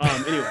football.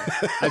 Anyway,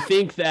 I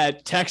think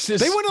that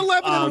Texas they went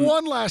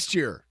 11-1 last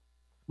year.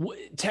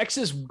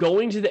 Texas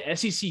going to the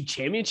SEC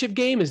championship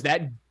game, is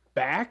that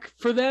back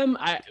for them?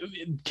 I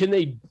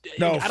don't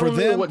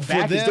know what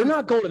back is. They're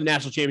not going to the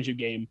national championship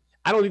game.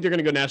 I don't think they're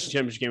going to go national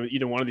championship game with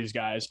either one of these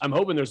guys. I'm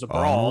hoping there's a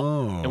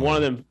brawl and one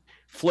of them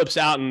flips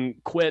out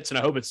and quits, and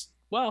I hope it's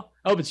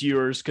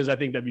Ewers, because I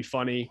think that'd be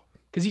funny,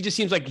 because he just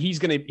seems like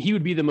he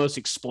would be the most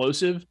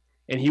explosive,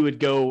 and he would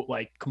go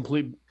like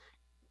complete,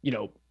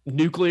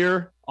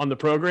 nuclear on the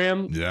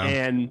program.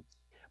 Yeah.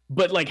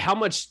 But like, how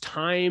much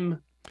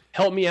time?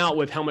 Help me out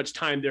with how much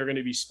time they're going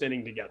to be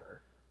spending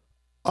together.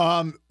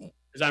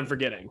 Because I'm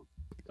forgetting.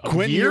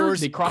 Quentin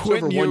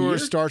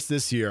Ewers starts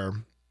this year.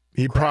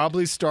 He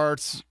probably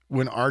starts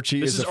when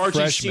Archie is a freshman. This is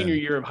Archie's senior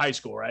year of high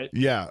school, right?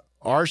 Yeah.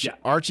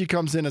 Archie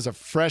comes in as a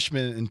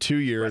freshman in 2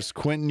 years.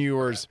 Right. Quentin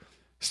Ewers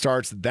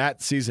starts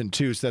that season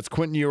too. So that's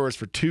Quentin Ewers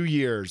for 2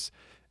 years.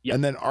 Yep.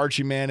 And then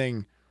Archie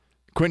Manning.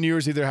 Quentin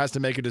Ewers either has to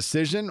make a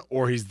decision,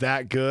 or he's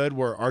that good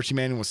where Archie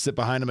Manning will sit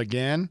behind him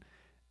again.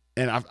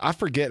 And I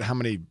forget how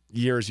many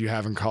years you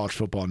have in college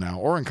football now,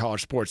 or in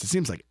college sports. It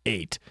seems like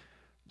 8.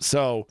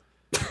 So,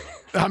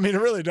 I mean,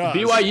 it really does.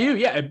 BYU,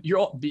 yeah. You're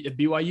all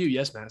BYU,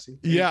 yes, Massey.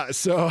 Yeah,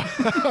 so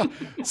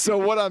so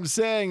what I'm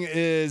saying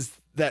is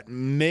that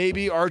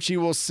maybe Archie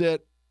will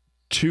sit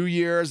 2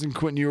 years and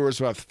Quentin Ewers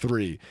will have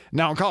 3.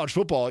 Now, in college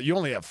football, you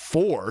only have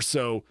 4,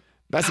 so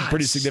that's a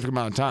pretty significant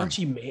amount of time.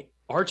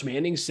 Arch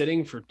Manning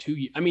sitting for 2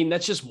 years. I mean,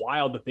 that's just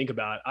wild to think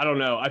about. I don't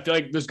know. I feel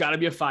like there's got to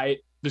be a fight.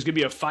 There's going to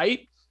be a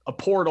fight, a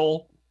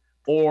portal,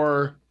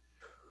 or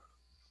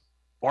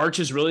Arch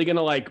is really going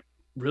to like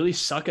really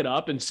suck it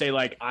up and say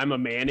like, I'm a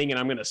Manning and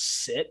I'm going to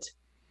sit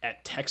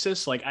at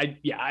Texas. Like this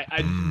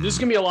is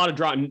going to be a lot of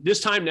drama.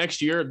 This time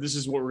next year, this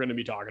is what we're going to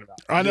be talking about.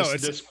 I know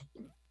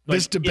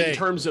this debate in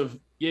terms of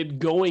it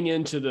going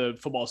into the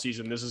football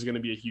season. This is going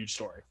to be a huge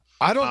story.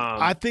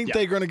 I think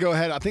they're going to go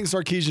ahead. I think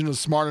Sarkisian was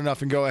smart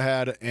enough and go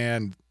ahead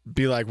and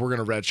be like, we're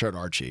going to redshirt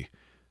Archie.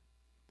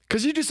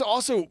 Because you just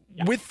also,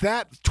 with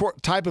that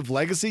type of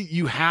legacy,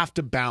 you have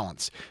to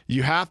balance.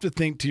 You have to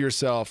think to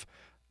yourself,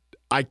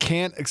 I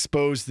can't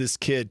expose this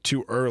kid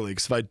too early,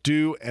 because if I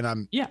do, and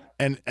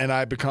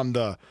I become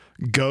the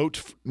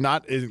GOAT,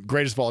 not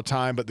greatest of all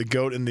time, but the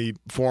GOAT in the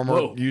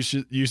former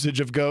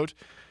usage of GOAT.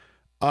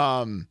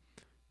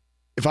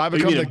 If I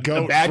become the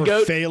GOAT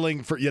for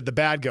failing the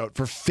bad GOAT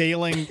for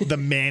failing the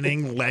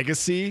Manning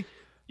legacy,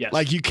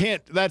 like you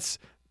can't. There's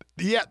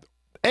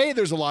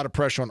a lot of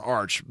pressure on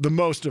Arch. The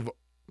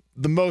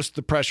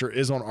most pressure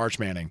is on Arch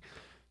Manning.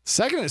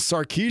 Second is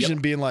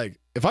Sarkisian being like,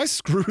 if I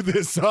screw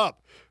this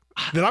up,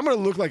 then I'm going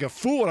to look like a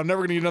fool and I'm never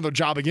going to get another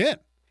job again.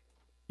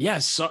 Yeah,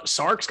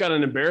 Sark's got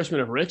an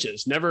embarrassment of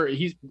riches.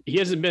 He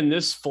hasn't been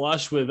this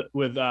flush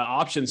with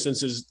options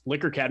since his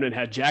liquor cabinet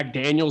had Jack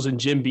Daniels and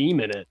Jim Beam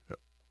in it.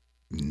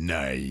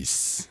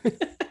 Nice. I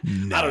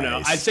don't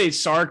know. I'd say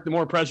Sark. The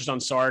more pressure's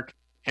on Sark,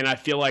 and I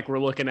feel like we're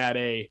looking at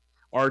a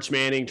Arch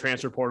Manning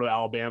transfer portal to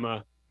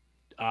Alabama,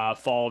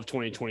 fall of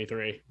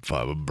 2023.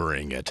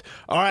 Bring it.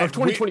 All right.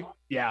 2020.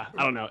 Yeah,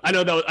 I don't know.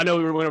 I know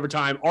we went over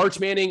time. Arch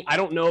Manning. I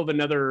don't know of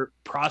another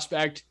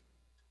prospect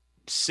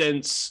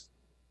since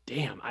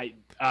damn,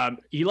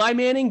 Eli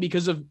Manning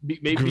because of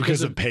maybe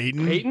because of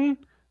Peyton. Peyton,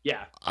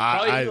 yeah,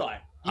 probably Eli.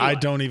 I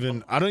don't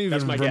even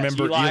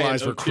remember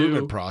Eli's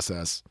recruitment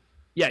process.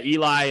 Yeah,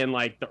 Eli and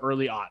like the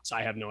early aughts.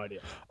 I have no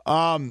idea.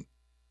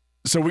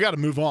 So we got to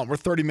move on. We're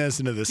 30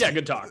 minutes into this. Yeah,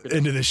 good talk.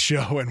 Into this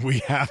show, and we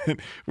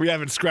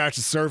haven't scratched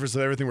the surface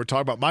of everything we're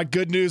talking about. My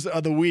good news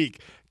of the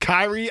week: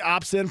 Kyrie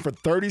opts in for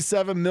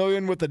 $37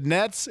 million with the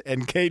Nets,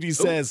 and KD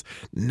says,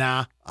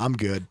 "Nah, I'm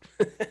good."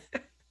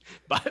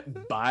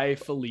 Bye,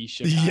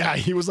 Felicia. Yeah,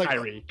 he was like,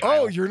 Kyrie,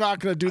 "Oh, you're not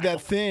going to do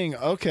that thing?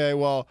 Okay,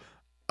 well,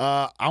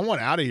 I want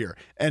out of here."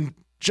 And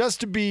just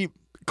to be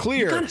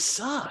clear, you kind of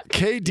suck.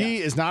 KD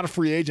is not a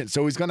free agent,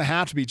 so he's going to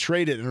have to be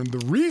traded. And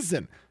the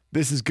reason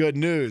this is good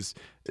news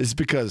is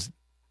because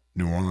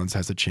New Orleans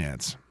has a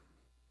chance.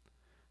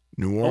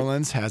 New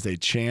Orleans has a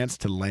chance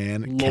to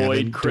land Lloyd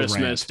Kevin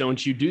Christmas. Durant.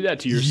 Don't you do that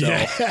to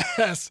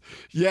yourself.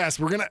 Yes.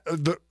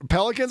 The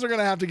Pelicans are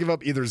gonna have to give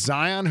up either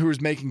Zion, who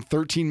is making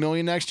 $13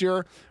 million next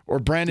year, or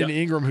Brandon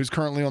Ingram, who's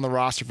currently on the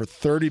roster for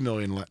 $30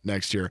 million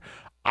next year.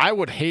 I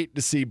would hate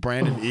to see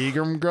Brandon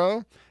Ingram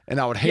go, and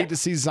I would hate to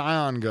see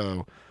Zion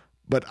go,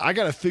 but I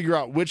got to figure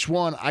out which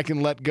one I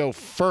can let go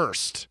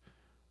first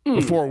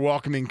before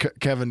welcoming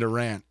Kevin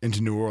Durant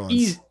into New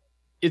Orleans.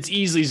 It's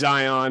easily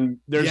Zion.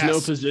 There's no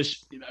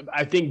position.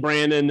 I think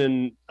Brandon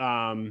and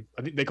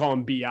I think they call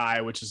him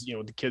BI, which is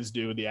what the kids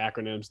do with the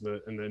acronyms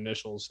and the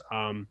initials.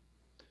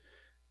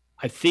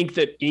 I think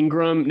that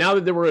Ingram, now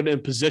that we're in a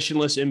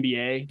positionless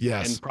NBA,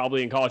 and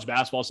probably in college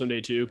basketball someday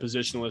too,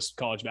 positionless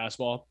college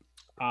basketball,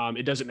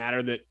 it doesn't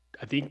matter that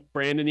I think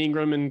Brandon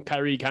Ingram and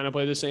Kyrie kind of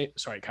play the same.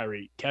 Sorry,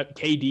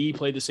 KD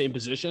played the same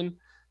position.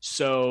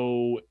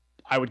 So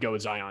I would go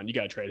with Zion. You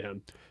got to trade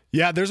him.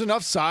 Yeah, there's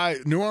enough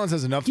size. New Orleans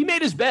has enough. He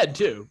made his bed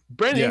too.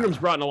 Brandon Ingram's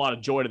brought in a lot of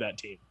joy to that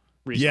team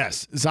recently.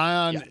 Yes,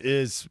 Zion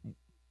is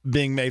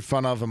being made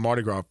fun of in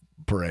Mardi Gras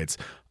parades.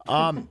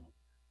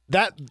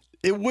 That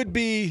it would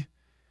be.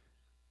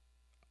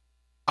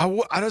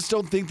 I just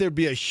don't think there'd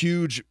be a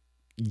huge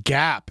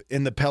gap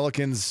in the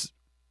Pelicans'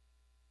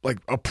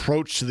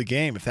 approach to the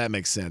game, if that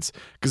makes sense.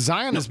 Because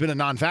Zion has been a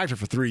non-factor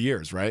for 3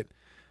 years, right?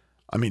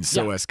 I mean,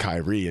 so has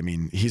Kyrie. I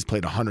mean, he's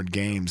played 100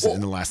 games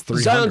in the last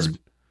 300.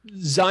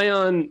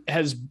 Zion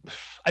has,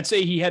 I'd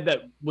say he had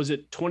that, was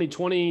it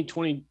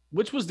 2020,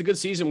 which was the good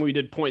season when we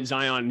did point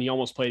Zion and he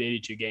almost played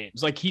 82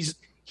 games. Like he's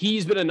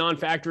been a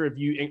non-factor. If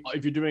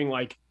you're doing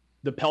like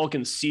the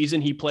Pelicans season,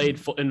 he played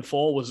in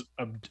full was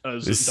a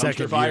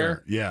dumpster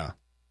fire. Yeah.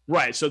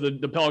 Right. So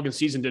the Pelicans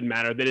season didn't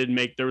matter. They didn't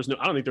make, I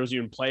don't think there was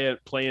even play-in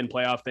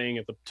playoff thing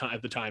at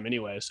the time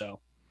anyway. So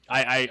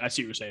I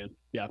see what you're saying.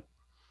 Yeah.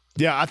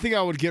 Yeah. I think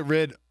I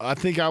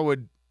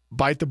would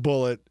bite the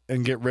bullet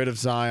and get rid of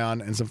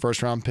Zion and some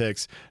first-round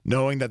picks,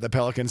 knowing that the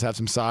Pelicans have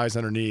some size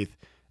underneath,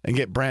 and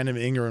get Brandon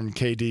Ingram,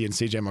 KD, and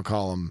CJ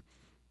McCollum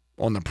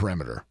on the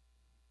perimeter.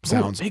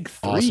 Sounds big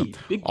three.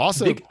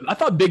 Awesome. I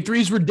thought big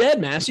threes were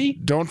dead, Massey.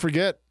 Don't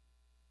forget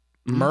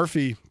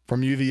Murphy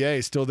from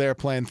UVA still there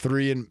playing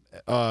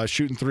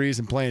shooting threes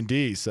and playing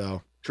D.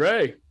 So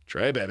Trey,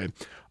 baby.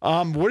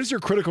 What is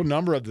your critical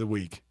number of the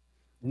week?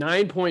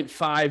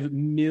 $9.5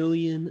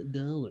 million.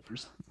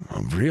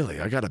 Oh, really?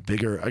 I got a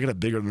bigger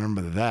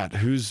number than that.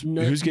 Who's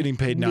getting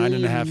paid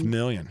 $9.5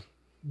 million?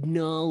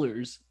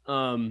 Dollars.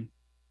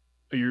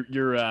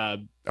 You're I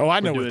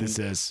know what this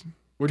is.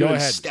 We're doing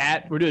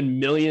We're doing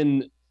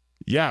million.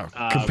 Yeah,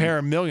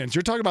 compare millions.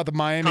 You're talking about the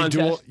Miami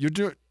contest.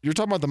 dual. You're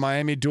talking about the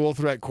Miami dual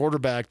threat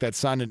quarterback that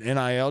signed an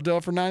NIL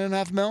deal for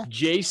 $9.5 million.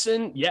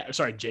 Jason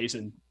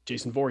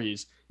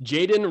Voorhees.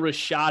 Jaden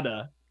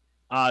Rashada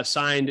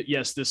signed,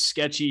 this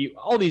sketchy,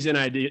 all these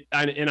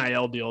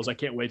NIL deals. I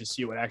can't wait to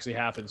see what actually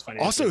happens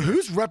financially. Also,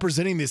 who's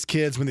representing these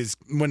kids when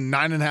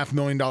 $9.5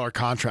 million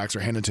contracts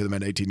are handed to them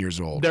at 18 years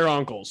old? Their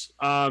uncles.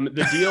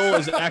 The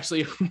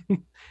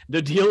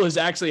deal is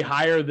actually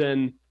higher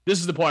than. This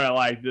is the point I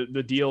like.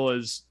 The deal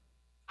is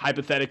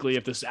hypothetically,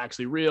 if this is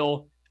actually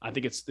real, I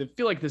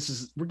feel like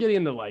we're getting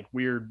into like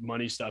weird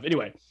money stuff.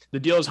 Anyway, the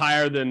deal is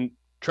higher than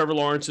Trevor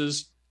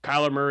Lawrence's,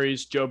 Kyler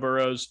Murray's, Joe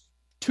Burrow's,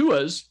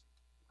 Tua's,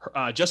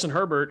 Justin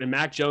Herbert, and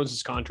Mac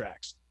Jones's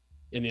contracts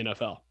in the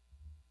NFL.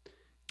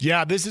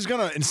 Yeah, this is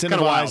going to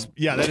incentivize.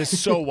 Yeah, that is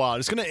so wild.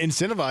 It's going to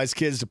incentivize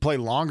kids to play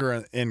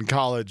longer in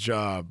college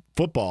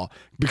football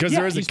because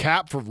there is a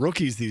cap for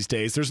rookies these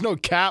days. There's no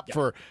cap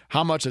for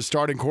how much a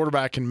starting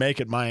quarterback can make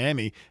at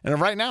Miami, and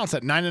right now it's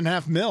at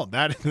 $9.5 million.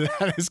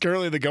 That is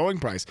currently the going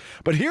price.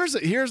 But here's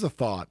a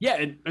thought.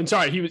 Yeah, and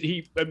sorry,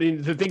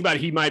 the thing about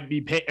it, he might be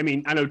pay. I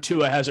mean, I know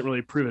Tua hasn't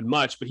really proven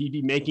much, but he'd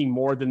be making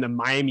more than the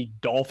Miami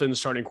Dolphins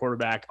starting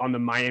quarterback on the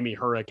Miami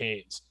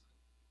Hurricanes.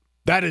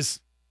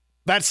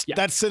 That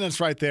sentence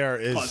right there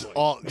is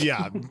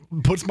puzzling.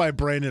 Puts my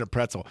brain in a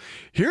pretzel.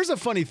 Here's a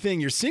funny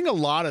thing. You're seeing a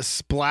lot of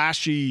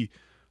splashy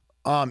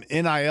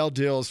NIL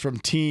deals from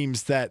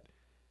teams that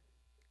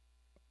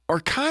are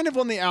kind of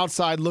on the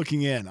outside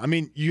looking in. I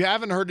mean, you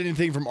haven't heard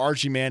anything from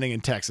Archie Manning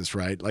in Texas,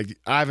 right? Like,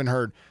 I haven't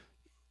heard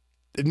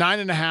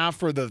 9.5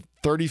 for the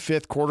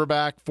 35th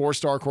quarterback,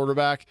 4-star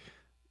quarterback.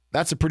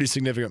 That's a pretty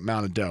significant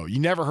amount of dough. You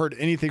never heard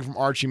anything from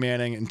Archie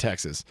Manning in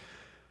Texas.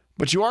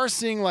 But you are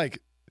seeing like,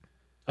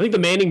 I think the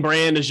Manning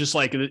brand is just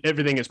like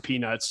everything is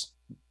peanuts.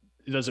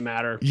 It doesn't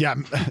matter. yeah,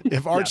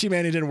 if Archie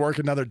Manning didn't work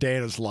another day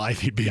in his life,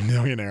 he'd be a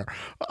millionaire.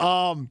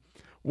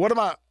 What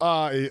am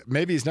I?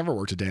 Maybe he's never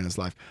worked a day in his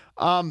life.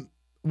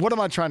 What am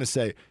I trying to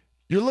say?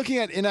 You're looking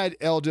at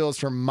NIL deals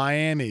from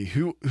Miami.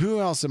 Who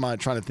else am I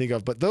trying to think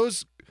of? But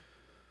those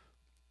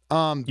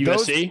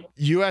USC?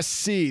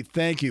 USC,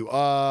 thank you.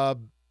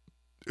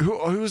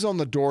 Who's on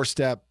the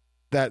doorstep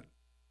that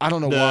I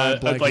don't know why I'm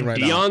blanking like right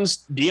now.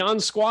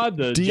 Dion's squad,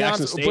 the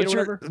Jackson State or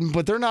whatever?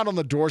 But they're not on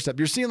the doorstep.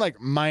 You're seeing like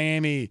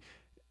Miami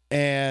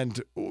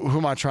and who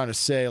am I trying to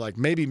say? Like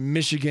maybe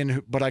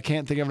Michigan, but I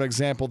can't think of an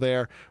example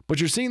there. But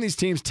you're seeing these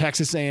teams,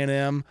 Texas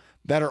A&M,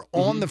 that are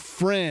on the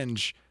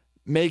fringe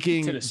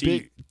making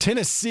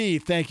Tennessee,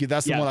 thank you.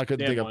 That's the one I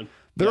couldn't think of.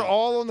 They're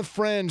all on the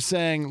fringe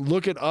saying,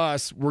 look at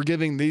us. We're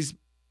giving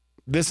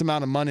this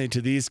amount of money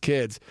to these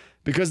kids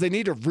because they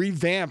need to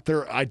revamp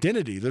their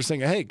identity. They're saying,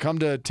 hey, come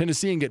to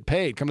Tennessee and get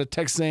paid. Come to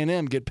Texas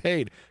A&M, get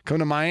paid. Come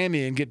to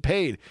Miami and get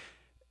paid.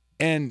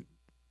 And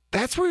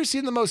that's where you're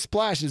seeing the most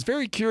splash. It's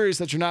very curious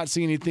that you're not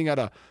seeing anything out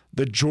of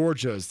the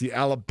Georgias, the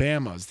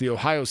Alabamas, the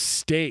Ohio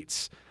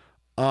States.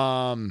 Who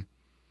am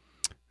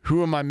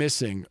I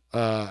missing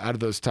out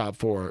of those top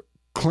four?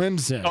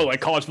 Clemson. Oh,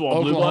 like college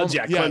football blue bloods?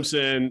 Yeah,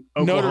 Clemson,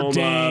 Oklahoma. Notre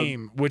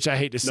Dame, which I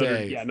hate to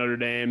say. Notre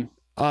Dame.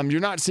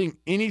 You're not seeing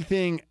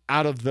anything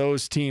out of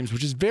those teams,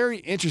 which is very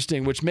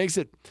interesting, which makes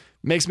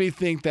me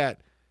think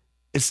that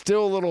it's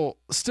still a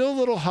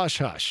little hush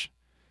hush.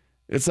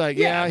 It's like,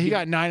 yeah, he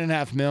got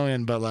 $9.5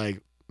 million, but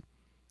like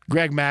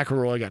Greg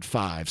McElroy got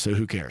 $5 million, so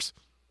who cares?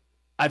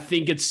 I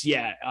think it's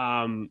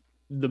I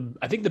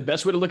think the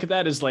best way to look at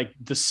that is like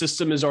the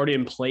system is already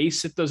in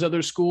place at those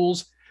other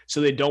schools,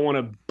 so they don't want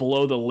to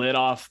blow the lid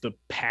off the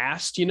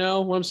past. You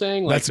know what I'm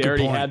saying? Like they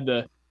already had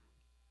the.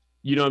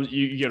 You know,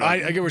 I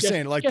get what you're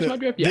saying. Like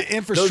the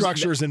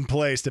infrastructure is in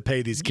place to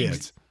pay these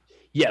kids.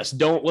 Yes.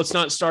 Let's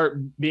not start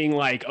being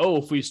like, oh,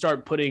 if we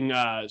start putting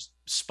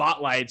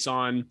spotlights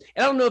on, and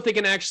I don't know if they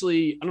can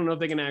actually,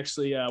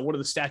 what are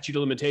the statute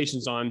of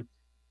limitations on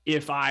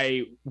if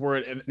I were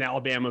an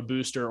Alabama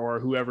booster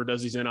or whoever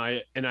does these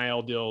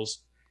NIL deals,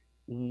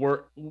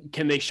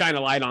 can they shine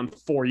a light on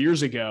 4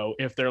 years ago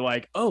if they're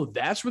like, oh,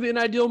 that's where the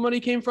NIL money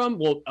came from?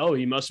 Well, oh,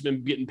 he must have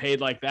been getting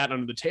paid like that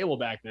under the table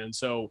back then.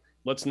 So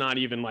let's not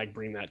even like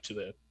bring that to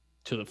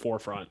the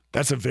forefront.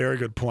 That's a very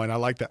good point. I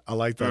like that. I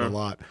like that a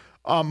lot.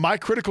 My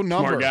critical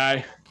number. Smart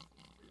guy.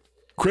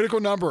 Critical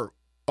number,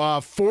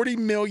 40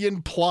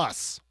 million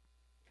plus.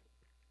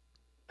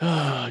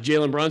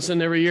 Jalen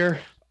Brunson every year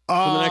for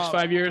the next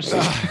 5 years.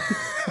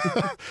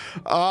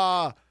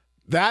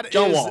 That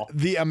John is Wall.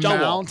 the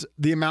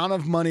amount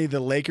of money the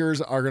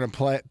Lakers are going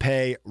to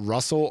pay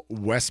Russell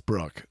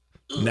Westbrook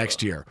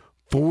next year.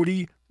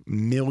 $40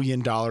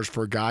 million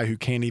for a guy who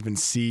can't even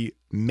see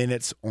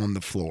minutes on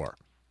the floor.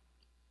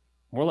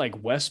 More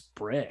like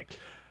Westbrook.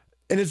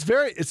 And it's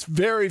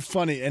very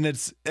funny.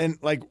 And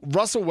like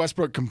Russell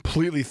Westbrook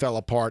completely fell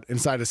apart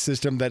inside a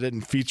system that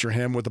didn't feature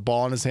him with the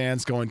ball in his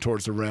hands going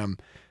towards the rim.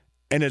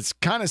 And it's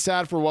kind of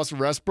sad for Russell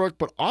Westbrook,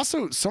 but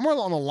also somewhere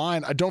along the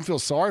line, I don't feel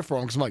sorry for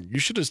him because I'm like, you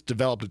should have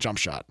developed a jump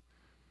shot.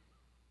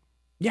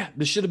 Yeah,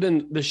 this should have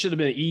been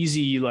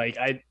easy. Like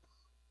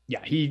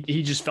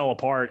he just fell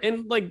apart,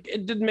 and like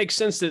it didn't make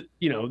sense that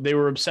they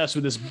were obsessed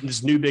with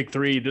this new big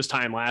three this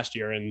time last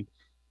year, and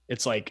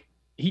it's like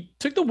he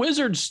took the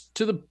Wizards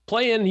to the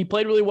play-in. He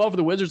played really well for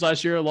the Wizards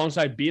last year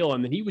alongside Beal,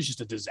 and then he was just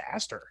a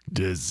disaster.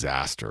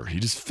 He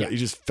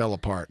just fell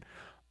apart.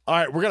 All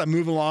right, we're going to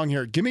move along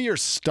here. Give me your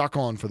stuck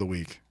on for the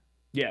week.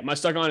 Yeah, my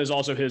stuck on is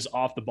also his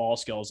off the ball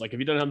skills. Like if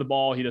he doesn't have the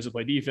ball, he doesn't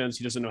play defense.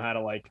 He doesn't know how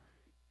to like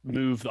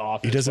move the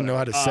offense. He doesn't know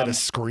how to set a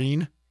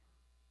screen.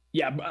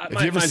 Yeah. Have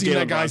you ever seen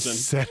that guy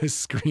set his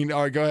screen?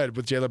 All right, go ahead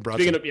with Jalen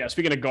Brunson.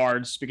 Speaking of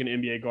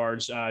NBA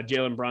guards,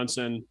 Jalen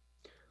Brunson.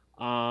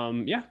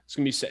 It's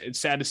gonna be sad. It's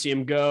sad to see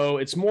him go.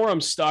 It's more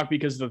I'm stuck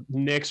because the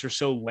Knicks are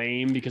so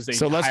lame because they.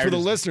 So let's for the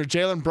listener,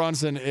 Jalen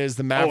Brunson is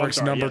the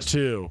Mavericks number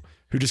 2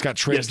 who just got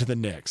traded to the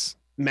Knicks.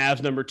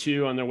 Mavs number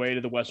 2 on their way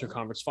to the Western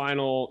Conference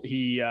Final.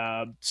 He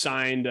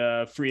signed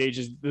free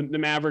agents. The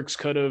Mavericks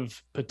could have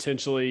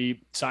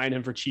potentially signed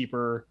him for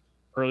cheaper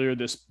earlier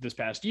this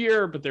past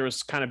year, but there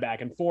was kind of back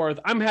and forth.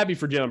 I'm happy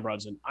for Jalen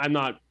Brunson. I'm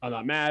not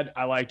mad.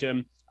 I liked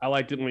him. I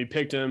liked it when we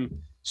picked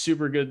him.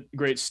 Super good,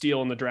 great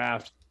steal in the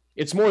draft.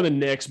 It's more than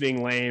Knicks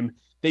being lame.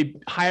 They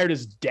hired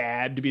his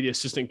dad to be the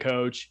assistant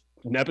coach,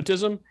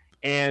 nepotism,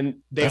 and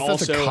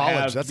that's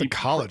a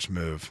college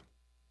move.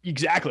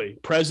 Exactly.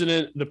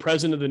 The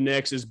president of the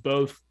Knicks is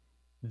both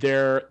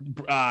his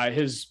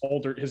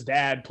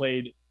dad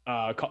played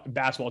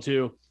basketball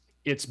too.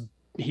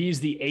 He's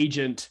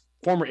the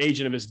former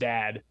agent of his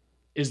dad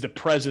is the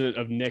president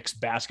of Knicks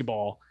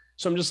basketball.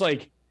 So I'm just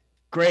like,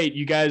 great.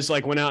 You guys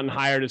like went out and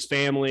hired his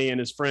family and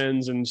his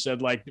friends and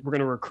said like, we're going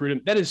to recruit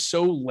him. That is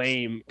so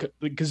lame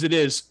because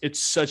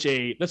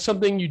that's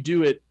something you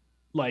do at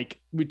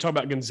like, we talked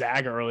about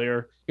Gonzaga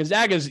earlier.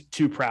 Gonzaga is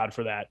too proud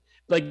for that.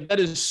 like that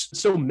is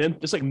so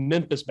Memphis. It's like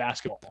Memphis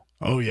basketball.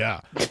 Oh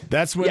yeah,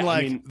 that's when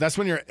Yeah, that's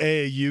when your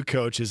AAU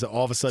coach is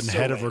all of a sudden So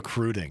head of lame.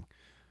 recruiting.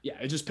 Yeah,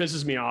 it just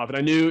pisses me off. And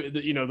I knew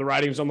that, the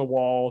writing was on the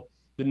wall.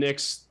 The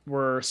Knicks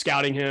were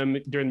scouting him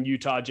during the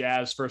Utah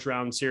Jazz first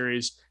round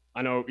series.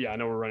 I know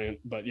we're running,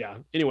 but yeah.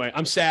 Anyway,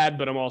 I'm sad,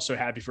 but I'm also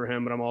happy for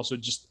him. But I'm also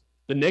just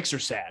the Knicks are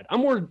sad.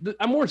 I'm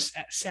more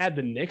sad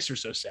the Knicks are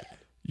so sad.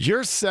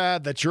 You're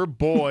sad that your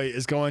boy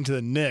is going to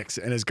the Knicks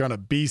and is going to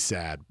be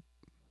sad.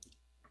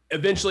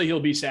 Eventually, he'll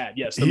be sad.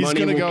 Yes, the He's money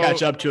gonna will go-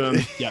 catch up to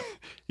him. Yep.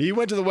 He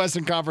went to the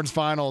Western Conference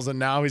Finals, and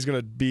now he's going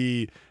to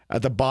be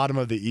at the bottom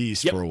of the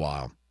East Yep. for a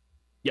while.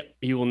 Yep.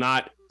 He will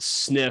not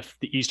sniff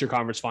the Eastern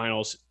Conference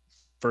Finals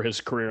for his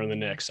career in the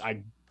Knicks.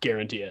 I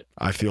guarantee it.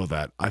 I feel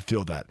that.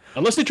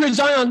 Unless they trade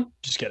Zion.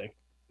 Just kidding.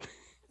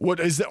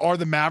 Are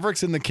the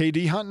Mavericks in the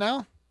KD hunt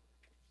now?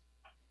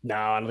 No,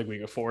 I don't think we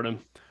can afford him.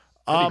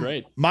 That'd be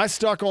great. My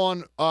stuck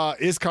on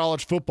is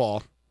college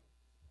football.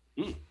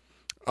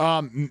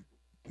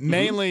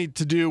 Mainly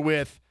to do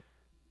with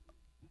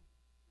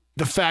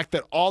the fact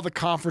that all the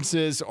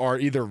conferences are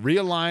either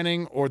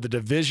realigning or the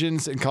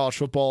divisions in college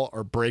football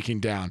are breaking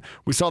down.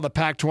 We saw the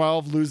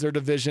Pac-12 lose their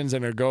divisions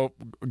and are going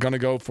to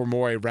go for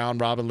more a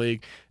round-robin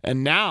league.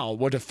 And now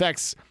what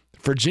affects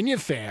Virginia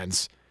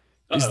fans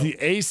is the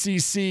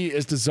ACC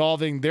is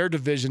dissolving their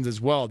divisions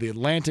as well. The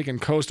Atlantic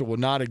and Coastal will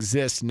not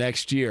exist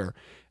next year.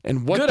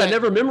 And what Good. I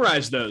never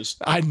memorized those.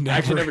 I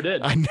actually never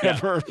did. I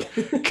never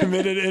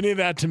committed any of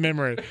that to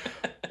memory.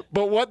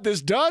 But what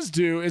this does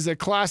do is a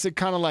classic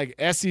kind of like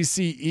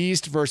SEC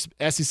East versus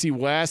SEC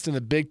West and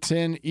the Big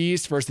Ten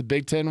East versus the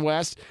Big Ten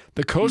West.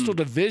 The Coastal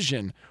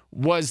Division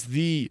was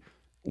the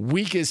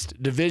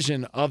weakest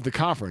division of the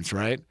conference,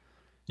 right?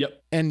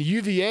 Yep. And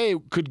UVA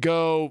could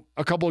go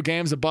a couple of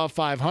games above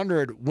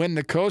 500, win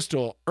the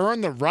Coastal,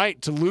 earn the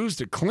right to lose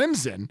to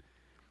Clemson.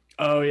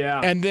 Oh, yeah.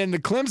 And then the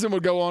Clemson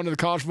would go on to the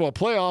college football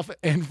playoff,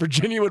 and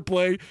Virginia would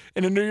play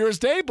in a New Year's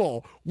Day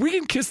bowl. We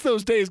can kiss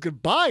those days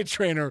goodbye,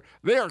 trainer.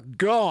 They are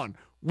gone.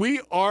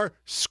 We are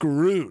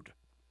screwed.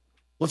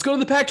 Let's go to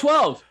the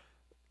Pac-12.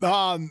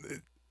 That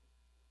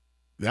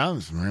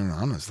was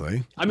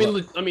honestly. I mean,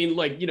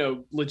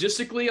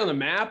 logistically on the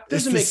map,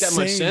 doesn't make that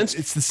much sense.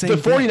 It's the same. The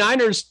thing.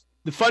 49ers,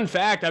 the fun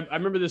fact, I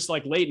remember this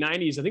like late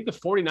 90s. I think the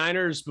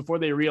 49ers, before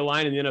they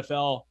realigned in the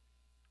NFL,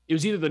 it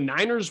was either the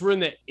Niners were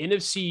in the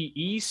NFC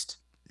East.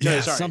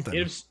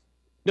 Something.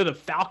 The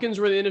Falcons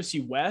were in the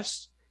NFC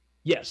West.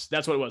 Yes,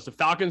 that's what it was. The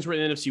Falcons were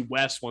in the NFC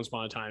West once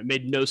upon a time. It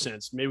made no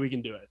sense. Maybe we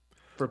can do it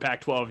for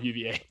Pac-12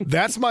 UVA.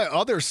 That's my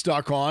other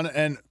stuck on.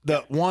 And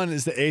the one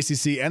is the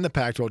ACC and the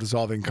Pac-12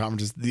 dissolving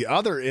conferences. The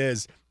other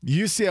is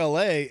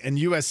UCLA and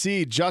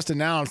USC just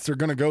announced they're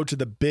going to go to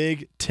the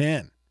Big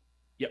Ten.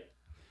 Yep.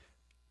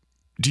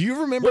 Do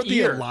you remember What the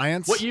year?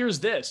 alliance? What year is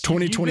this?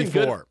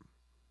 2024.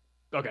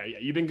 Okay, yeah,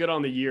 you've been good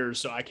on the years,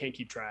 so I can't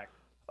keep track.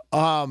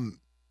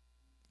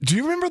 Do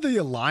you remember the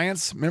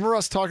alliance? Remember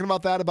us talking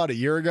about that about a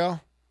year ago?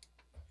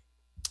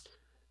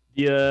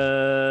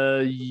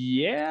 Yeah.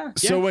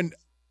 So when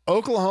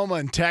Oklahoma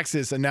and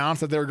Texas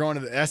announced that they were going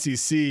to the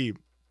SEC,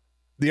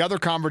 the other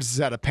conferences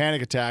had a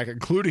panic attack,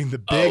 including the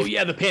big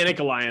the Panic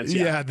Alliance.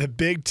 Yeah, the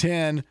Big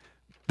Ten,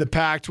 the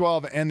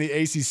Pac-12, and the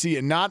ACC.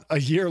 And not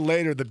a year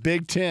later, the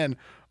Big Ten,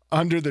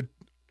 under the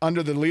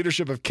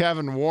leadership of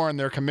Kevin Warren,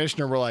 their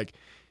commissioner, were like,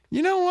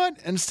 you know what?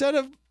 Instead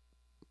of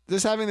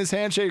just having this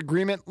handshake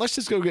agreement, let's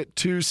just go get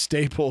two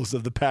staples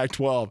of the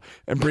Pac-12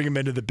 and bring them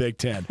into the Big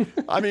Ten.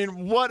 I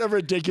mean, what a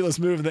ridiculous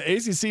move. And the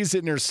ACC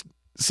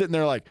sitting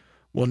there like,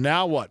 well,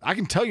 now what? I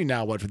can tell you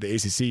now what for the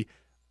ACC.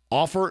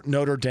 Offer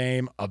Notre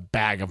Dame a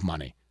bag of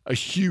money, a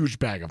huge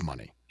bag of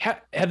money.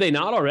 Have they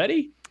not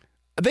already?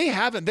 They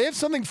haven't. They have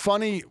something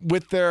funny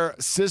with their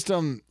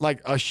system,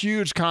 like a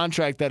huge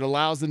contract that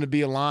allows them to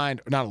be aligned,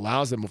 not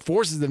allows them, but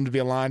forces them to be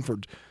aligned for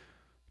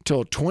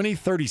till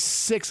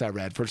 2036, I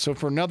read, for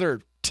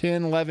another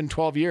 10, 11,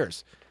 12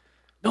 years.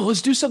 No,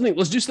 let's do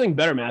something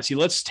better, Massey.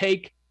 Let's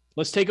take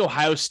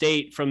Ohio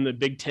State from the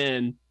Big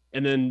Ten,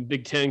 and then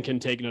Big Ten can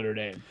take Notre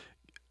Dame.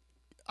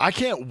 I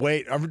can't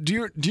wait. Do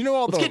you know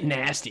all Let's the get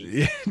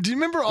nasty. Do you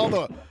remember all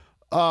the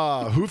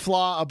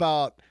hoopla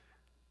about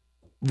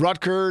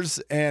Rutgers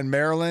and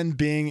Maryland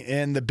being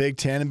in the Big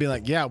Ten and being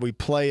like, yeah, we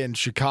play in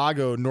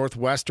Chicago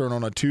Northwestern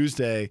on a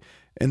Tuesday,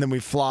 and then we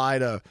fly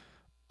to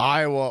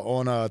Iowa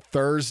on a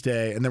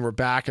Thursday, and then we're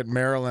back at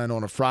Maryland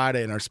on a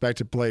Friday and are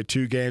expected to play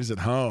 2 games at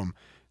home.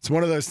 It's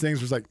one of those things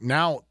where it's like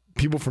now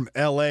people from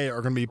LA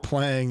are going to be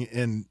playing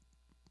in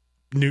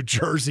New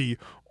Jersey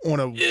on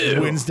a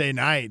Wednesday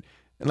night.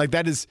 And like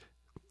that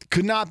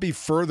could not be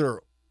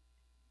further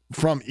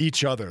from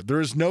each other.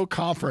 There is no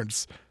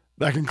conference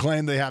that can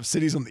claim they have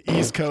cities on the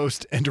East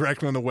Coast and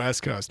directly on the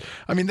West Coast.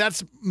 I mean,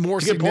 that's more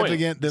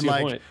significant than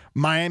like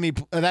Miami.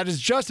 That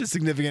is just as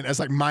significant as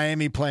like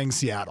Miami playing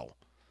Seattle.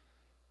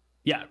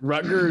 Yeah,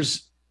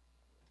 Rutgers.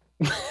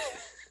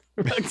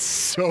 That's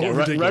so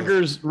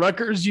ridiculous.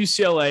 Rutgers,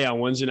 UCLA on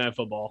Wednesday Night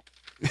Football.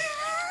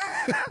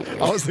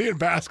 I was thinking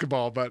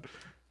basketball, but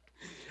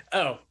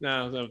no,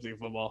 I was thinking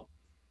football.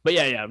 But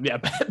yeah,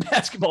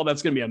 basketball.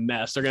 That's gonna be a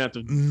mess. They're gonna have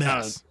to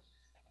mess.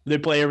 They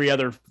play every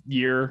other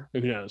year.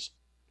 Who knows?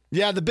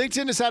 Yeah, the Big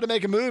Ten just had to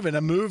make a move, and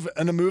a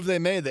move they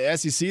made. The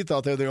SEC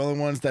thought they were the only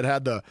ones that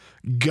had the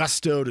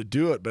gusto to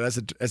do it, but as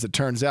it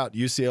turns out,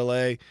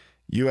 UCLA,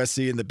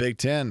 USC, and the Big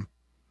Ten.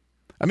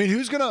 I mean,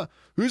 who's gonna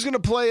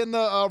play in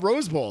the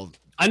Rose Bowl?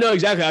 I know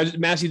exactly.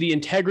 Massey, the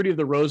integrity of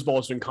the Rose Bowl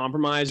has been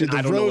compromised. Dude, and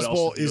I the don't know Rose what else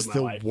Bowl to do is with my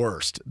the life.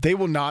 worst. They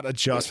will not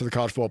adjust for the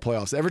college football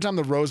playoffs. Every time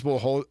the Rose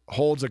Bowl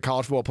holds a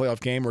college football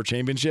playoff game or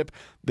championship,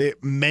 they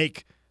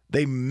make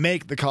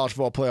the college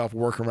football playoff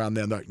work around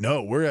them. They're like,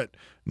 no, we're at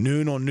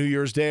noon on New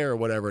Year's Day or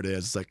whatever it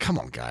is. It's like, come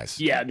on, guys.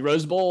 Yeah, the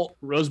Rose Bowl's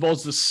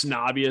the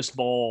snobbiest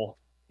bowl.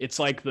 It's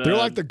like They're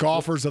like the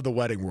golfers of the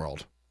wedding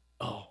world.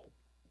 Oh,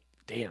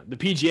 damn. The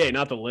PGA,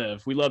 not the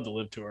Live. We love the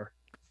Live Tour.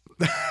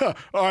 All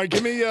right,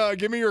 give me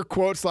your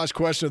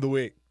quote/question of the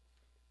week.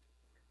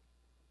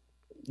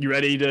 You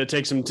ready to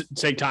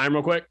take time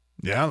real quick?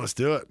 Yeah, let's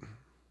do it.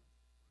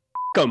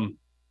 Come.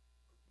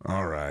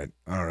 All right.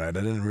 I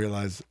didn't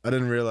realize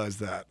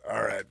that.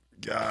 All right.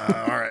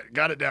 All right.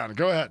 Got it down.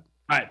 Go ahead.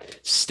 All right,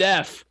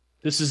 Steph.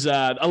 This is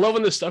I love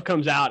when this stuff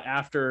comes out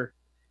after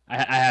I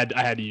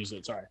had to use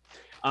it. Sorry.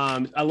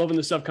 I love when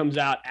this stuff comes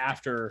out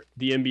after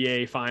the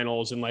NBA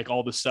finals and like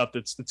all the stuff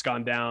that's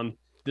gone down.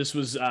 This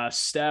was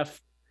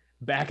Steph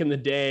back in the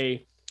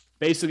day.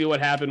 Basically what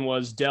happened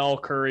was Del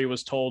Curry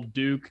was told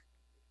Duke,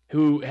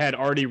 who had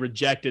already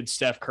rejected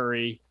Steph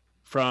Curry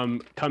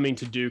from coming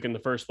to Duke in the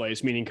first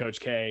place, meaning Coach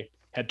K,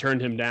 had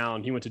turned him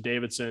down. He went to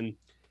Davidson.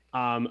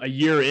 A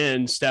year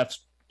in,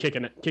 Steph's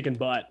kicking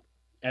butt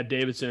at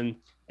Davidson,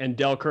 and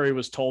Del Curry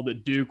was told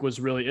that Duke was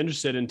really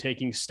interested in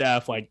taking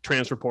Steph, like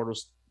transfer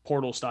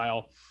portal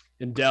style.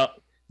 And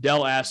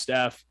Del asked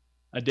Steph.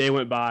 A day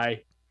went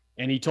by,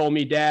 and he told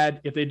me,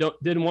 "Dad, if they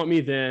didn't want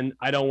me then,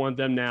 I don't want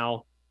them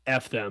now.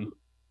 F them."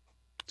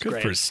 It's Good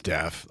great. for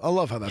Steph. I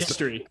love how that's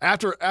History.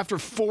 After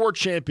 4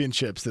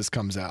 championships, this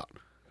comes out.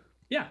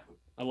 Yeah,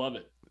 I love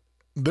it.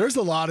 There's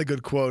a lot of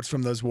good quotes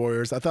from those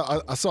Warriors. I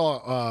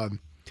saw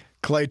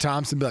Klay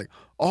Thompson be like,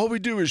 "All we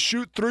do is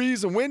shoot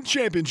threes and win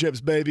championships,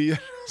 baby."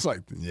 It's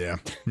like, yeah.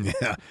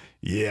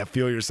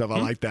 Feel yourself. I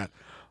like that.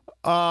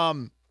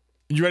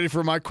 You ready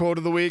for my quote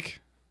of the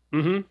week?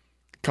 Mm-hmm.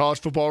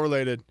 College football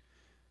related.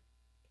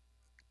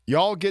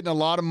 Y'all getting a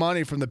lot of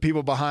money from the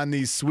people behind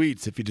these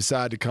suites if you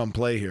decide to come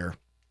play here.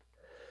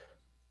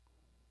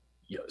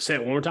 Say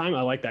it one more time.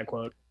 I like that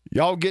quote.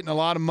 Y'all getting a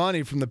lot of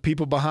money from the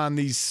people behind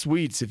these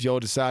suites if y'all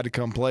decide to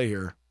come play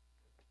here.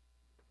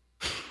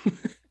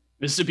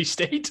 Mississippi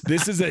State.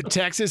 This is a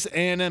Texas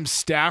A&M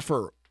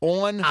staffer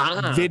on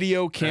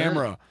video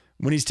camera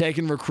when he's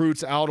taking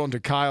recruits out onto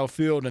Kyle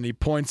Field, and he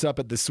points up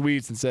at the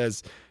suites and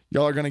says,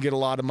 y'all are going to get a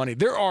lot of money.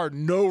 There are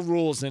no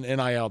rules in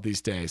NIL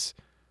these days.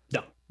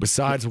 No.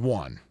 Besides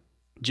one.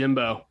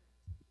 Jimbo.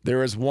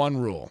 There is one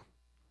rule.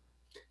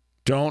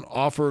 Don't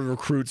offer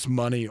recruits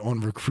money on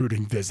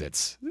recruiting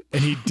visits.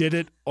 And he did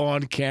it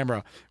on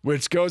camera,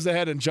 which goes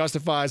ahead and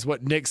justifies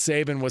what Nick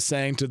Saban was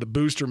saying to the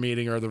booster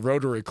meeting or the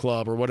Rotary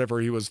Club or whatever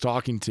he was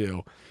talking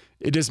to.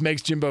 It just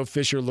makes Jimbo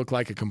Fisher look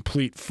like a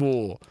complete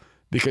fool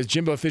because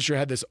Jimbo Fisher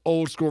had this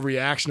old school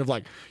reaction of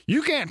like,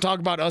 you can't talk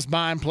about us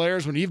buying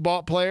players when you've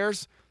bought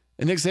players.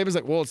 And Nick Saban's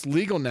like, well, it's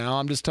legal now.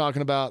 I'm just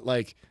talking about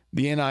like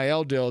the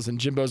NIL deals. And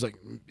Jimbo's like,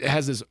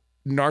 has this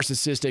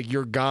narcissistic,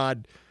 you're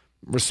God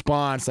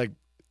response, like,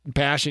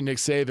 bashing Nick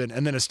Saban,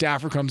 and then a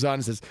staffer comes out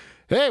and says,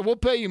 hey, we'll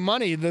pay you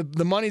money.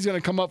 The money's going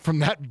to come up from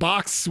that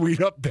box suite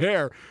up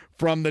there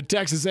from the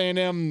Texas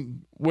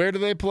A&M. Where do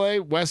they play?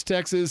 West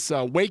Texas,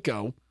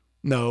 Waco.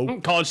 No.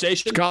 College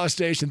Station. College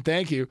Station,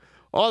 thank you.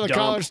 All the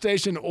College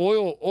Station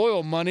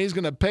oil money is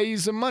going to pay you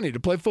some money to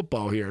play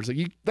football here. It's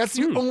like that's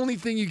the only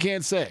thing you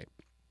can't say.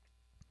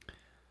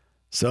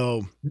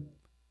 So,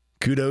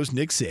 kudos,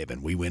 Nick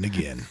Saban. We win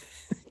again.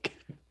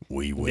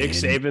 We win. Nick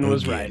Saban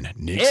was right.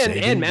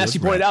 And Massey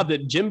pointed out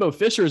that Jimbo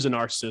Fisher is a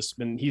narcissist,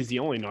 and he's the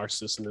only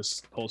narcissist in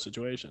this whole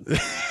situation.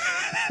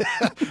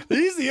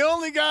 He's the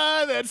only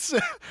guy that's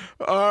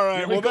all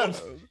right. Well,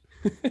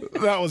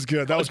 that was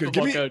good. That was good.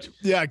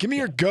 Give me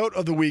your GOAT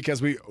of the week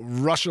as we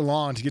rush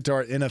along to get to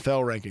our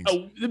NFL rankings.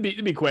 Oh, it'd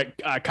be quick.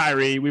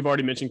 Kyrie, we've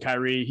already mentioned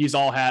Kyrie. He's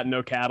all hat,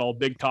 no cattle.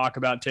 Big talk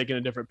about taking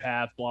a different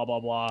path, blah, blah,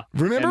 blah.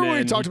 When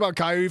we talked about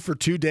Kyrie for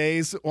 2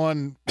 days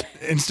on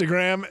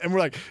Instagram, and we're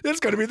like, it's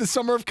going to be the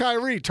summer of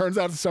Kyrie. Turns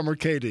out it's summer of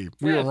KD.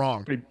 We were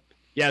wrong.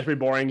 It's pretty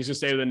boring. He's going to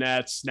stay with the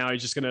Nets. Now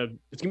it's going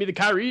to be the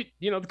Kyrie,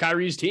 the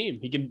Kyrie's team.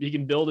 He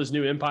can build his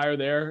new empire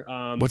there.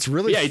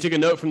 He took a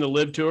note from the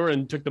Live Tour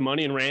and took the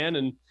money and ran.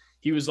 And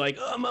he was like,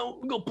 I'm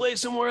going to go play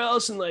somewhere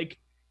else. And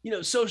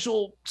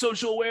social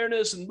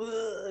awareness and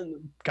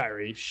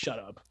Kyrie, shut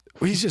up.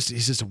 Well, he's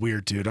just a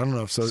weird dude. I don't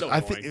know if so I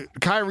think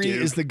Kyrie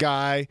is the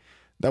guy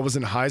that was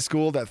in high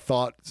school that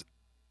thought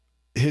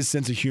his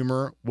sense of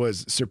humor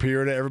was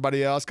superior to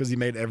everybody else because he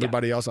made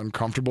everybody else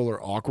uncomfortable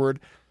or awkward.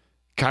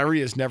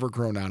 Kyrie has never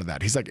grown out of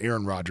that. He's like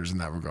Aaron Rodgers in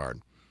that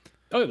regard.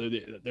 Oh,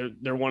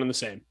 they're one and the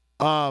same.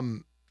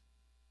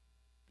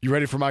 You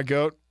ready for my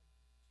GOAT?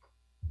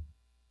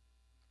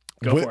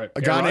 Go for it.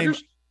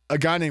 A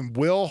guy named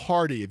Will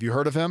Hardy. Have you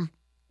heard of him?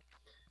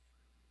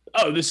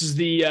 Oh, this is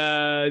the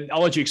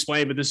I'll let you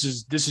explain, but this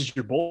is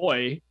your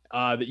boy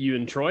that you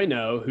and Troy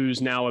know,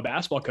 who's now a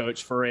basketball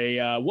coach for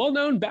a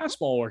well-known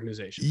basketball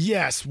organization.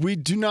 Yes, we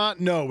do not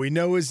know. We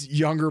know his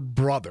younger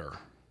brother.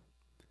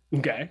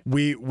 Okay.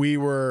 We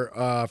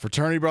were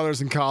fraternity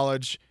brothers in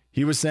college.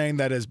 He was saying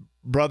that his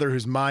brother,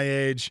 who's my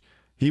age,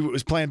 he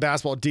was playing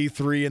basketball at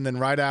D3, and then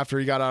right after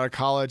he got out of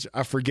college,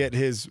 I forget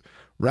his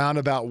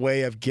roundabout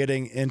way of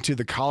getting into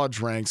the college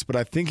ranks, but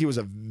I think he was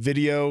a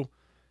video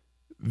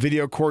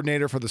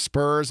coordinator for the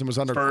Spurs and was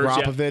under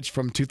Grapovich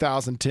from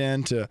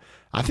 2010 to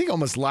I think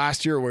almost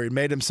last year, where he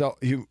made himself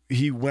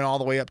he went all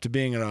the way up to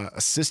being an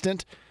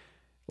assistant.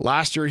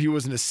 Last year he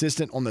was an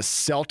assistant on the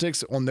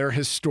Celtics on their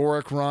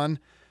historic run.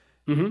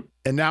 Mm-hmm.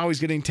 And now he's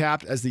getting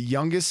tapped as the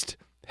youngest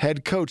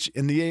head coach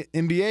in the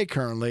NBA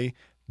currently.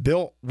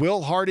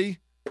 Will Hardy,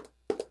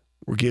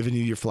 we're giving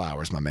you your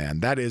flowers, my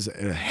man. That is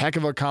a heck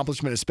of an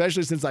accomplishment,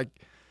 especially since I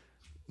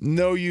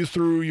know you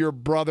through your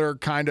brother,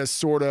 kind of,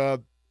 sort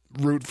of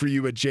root for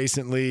you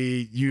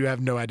adjacently. You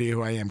have no idea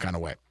who I am kind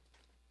of way.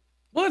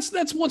 Well,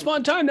 that's once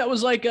upon a time. That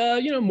was like,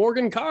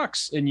 Morgan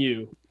Cox and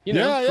you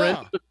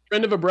know,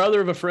 friend of a brother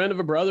of a friend of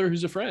a brother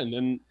who's a friend.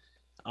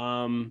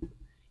 And,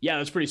 yeah,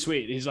 that's pretty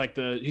sweet. He's like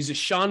he's a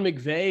Sean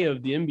McVay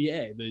of the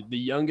NBA,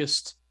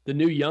 the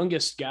new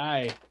youngest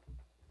guy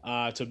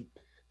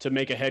to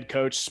make a head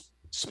coach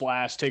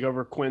splash, take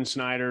over Quinn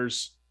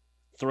Snyder's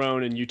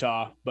throne in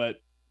Utah.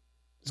 But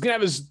he's gonna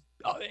have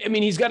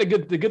he's got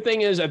the good thing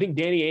is I think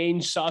Danny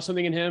Ainge saw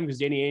something in him, because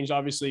Danny Ainge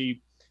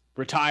obviously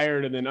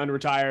retired and then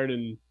unretired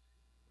and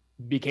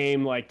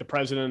became like the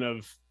president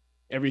of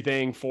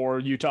everything for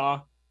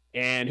Utah.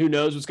 And who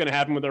knows what's going to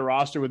happen with their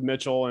roster with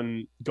Mitchell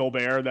and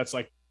Gobert. That's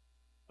like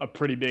a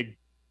pretty big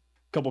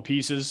couple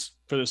pieces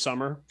for the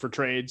summer for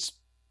trades,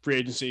 free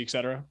agency,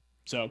 etc.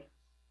 So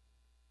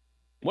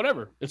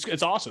whatever.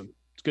 It's awesome.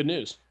 It's good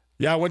news.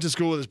 Yeah, I went to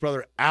school with his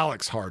brother,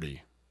 Alex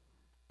Hardy.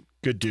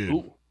 Good dude.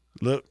 Ooh.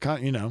 Look,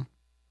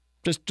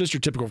 just your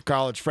typical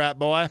college frat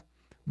boy.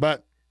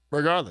 But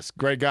regardless,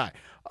 great guy.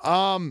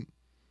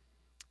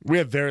 We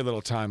have very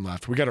little time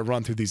left. We got to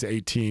run through these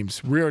 8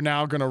 teams. We are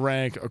now going to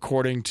rank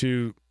according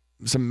to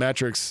some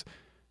metrics.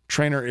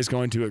 Trainer is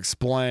going to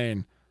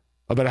explain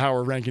about how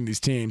we're ranking these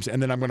teams,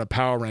 and then I'm going to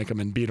power rank them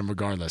and beat them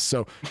regardless.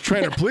 So,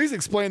 Trainer, please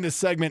explain this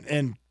segment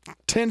in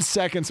 10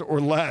 seconds or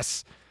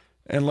less,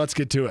 and let's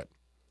get to it.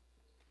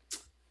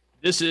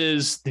 This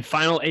is the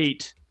final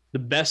 8,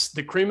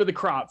 the cream of the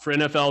crop for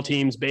NFL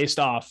teams based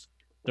off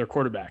their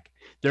quarterback,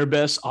 their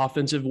best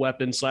offensive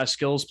weapon /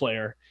 skills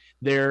player,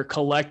 their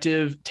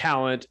collective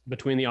talent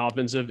between the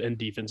offensive and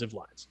defensive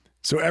lines.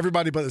 So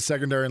everybody but the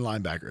secondary and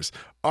linebackers.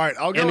 All right,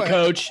 I'll go ahead.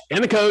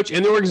 And the coach,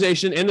 and the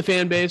organization, and the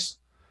fan base,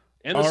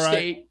 and the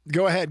state.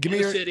 Go ahead.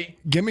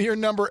 Give me your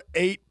number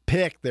 8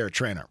 pick there,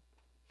 Trainer.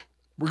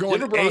 We're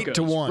going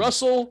 8-1.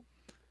 Russell,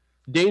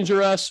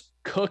 Dangerous,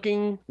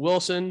 Cooking,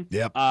 Wilson.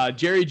 Yep.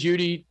 Jerry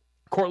Jeudy,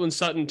 Cortland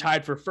Sutton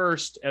tied for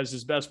first as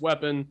his best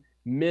weapon,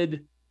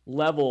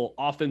 mid-level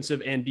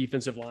offensive and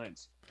defensive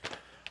lines.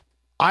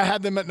 I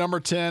had them at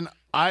number 10.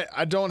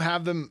 I don't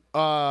have them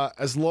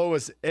as low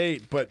as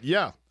 8, but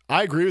yeah,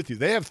 I agree with you.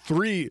 They have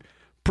 3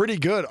 pretty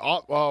good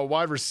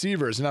wide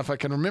receivers, and if I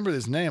can remember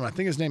his name, I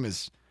think his name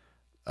is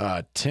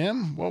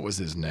Tim. What was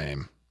his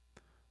name?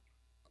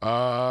 Tim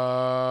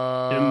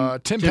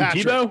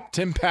Patrick. Tebow?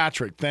 Tim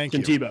Patrick. Thank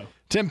you. Tim Tebow.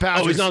 Tim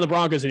Patrick. Oh, he's not on the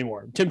Broncos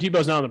anymore. Tim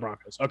Tebow's not on the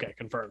Broncos. Okay,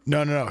 confirmed.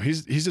 No.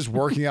 He's just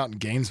working out in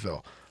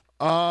Gainesville.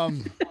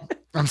 I'm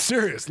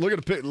serious. Look at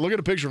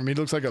a picture of him. He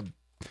looks like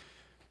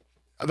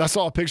I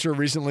saw a picture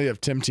recently of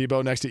Tim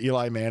Tebow next to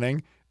Eli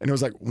Manning, and it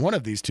was like one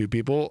of these two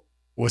people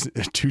was a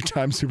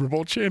 2-time Super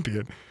Bowl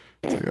champion.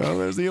 It's like, oh,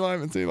 there's Eli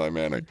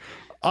Manning.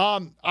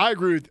 I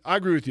agree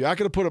with you. I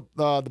could have put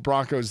the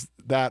Broncos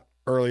that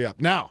early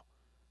up. Now,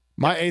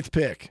 my 8th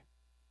pick,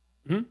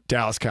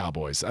 Dallas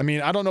Cowboys. I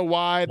mean, I don't know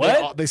why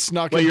they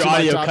snuck into your my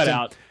audio top cut 10.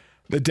 out.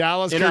 The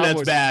Dallas Internet's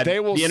Cowboys. bad.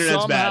 They will the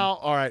internet's somehow.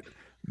 bad. All right.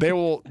 They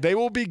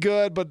will be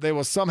good, but they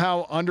will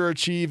somehow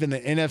underachieve in the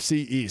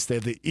NFC East. They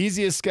have the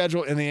easiest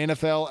schedule in the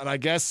NFL, and I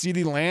guess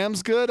CeeDee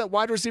Lamb's good at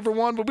wide receiver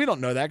 1, but we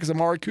don't know that because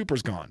Amari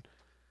Cooper's gone.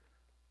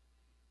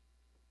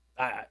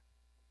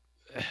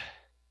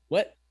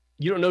 What?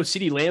 You don't know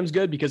CeeDee Lamb's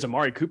good because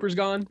Amari Cooper's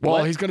gone? Well,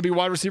 what? He's going to be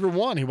wide receiver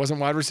 1. He wasn't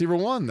wide receiver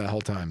 1 the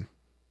whole time.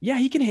 Yeah,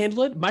 he can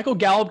handle it. Michael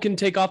Gallup can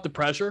take off the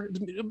pressure.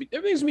 Everything's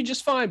going to be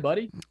just fine,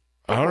 buddy.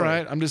 All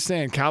right. I'm just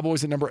saying,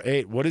 Cowboys at number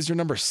 8. What is your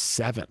number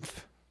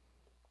 7th?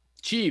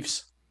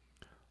 Chiefs.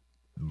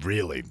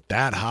 Really?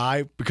 That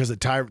high? Because of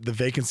the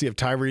vacancy of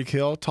Tyreek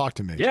Hill? Talk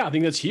to me. Yeah, I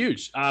think that's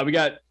huge. We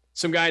got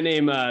some guy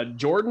named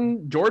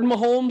Jordan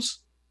Mahomes.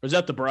 Or is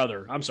that the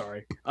brother? I'm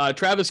sorry.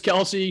 Travis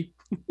Kelce.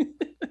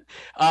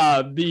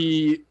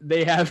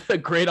 They have a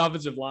great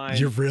offensive line.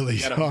 You're really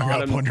hung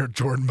up on your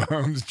Jordan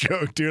Mahomes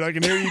joke, dude. I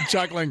can hear you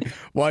chuckling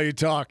while you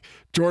talk.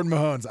 Jordan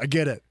Mahomes, I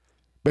get it.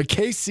 But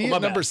KC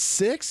at number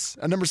 6?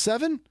 At number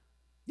 7?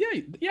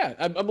 Yeah.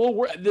 I'm a little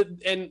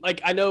worried. And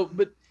like, I know,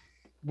 but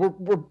we're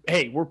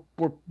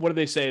what do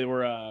they say?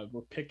 We're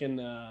picking.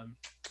 God,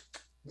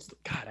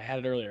 I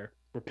had it earlier.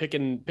 We're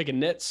picking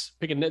nits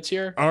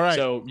here. All right.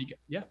 So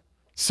yeah.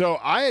 So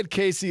I had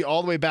KC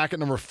all the way back at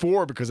number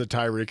 4 because of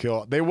Tyreek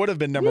Hill. They would have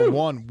been number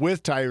 1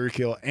 with Tyreek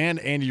Hill and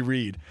Andy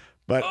Reid.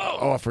 But,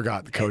 I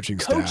forgot the coaching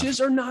staff.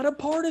 Coaches are not a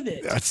part of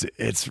it.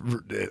 It's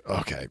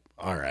okay.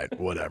 All right,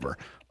 whatever.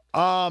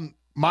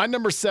 My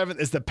number 7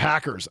 is the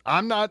Packers.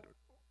 I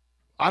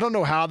don't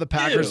know how the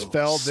Packers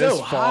fell this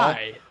far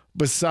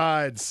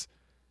besides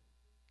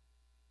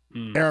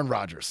Aaron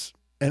Rodgers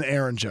and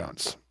Aaron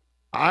Jones.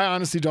 I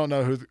honestly don't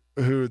know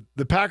who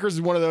the Packers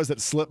is one of those that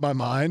slipped my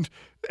mind.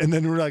 And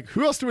then we're like,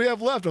 who else do we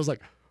have left? I was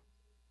like,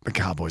 the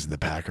Cowboys and the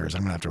Packers.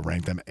 I'm gonna have to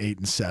rank them 8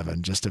 and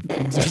 7 just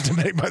to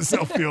make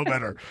myself feel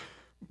better.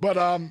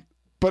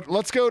 But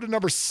let's go to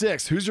number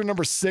 6. Who's your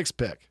number 6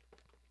 pick?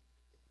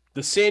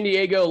 The San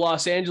Diego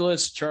Los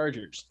Angeles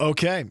Chargers.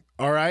 Okay.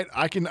 All right.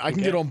 I can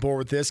get on board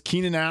with this.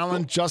 Keenan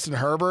Allen, Justin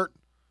Herbert.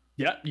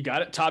 Yeah, you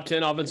got it. Top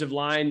 10 offensive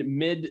line,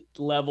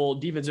 mid-level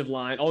defensive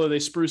line. Although they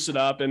spruce it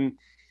up, and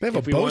they have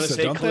if we want to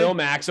say Khalil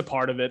Mack's a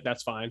part of it,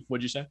 that's fine.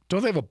 What'd you say?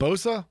 Don't they have a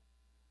Bosa?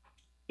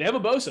 They have a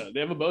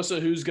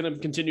Bosa who's going to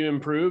continue to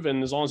improve,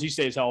 and as long as he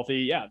stays healthy,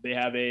 yeah, they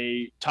have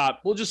a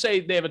top. We'll just say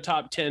they have a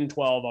top 10,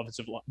 12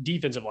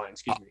 defensive line.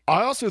 Excuse me.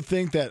 I also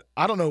think that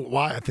I don't know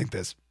why I think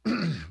this,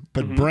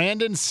 but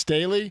Brandon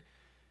Staley,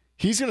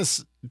 he's going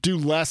to do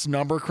less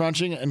number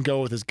crunching and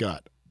go with his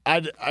gut.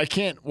 I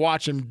can't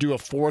watch him do a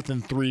 4th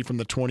and 3 from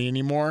the 20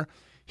 anymore.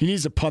 He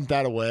needs to punt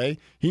that away.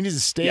 He needs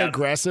to stay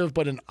aggressive,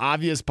 but in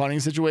obvious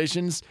punting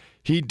situations,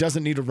 he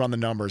doesn't need to run the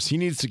numbers. He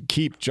needs to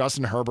keep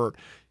Justin Herbert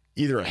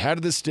either ahead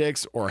of the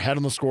sticks or ahead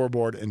on the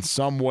scoreboard in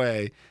some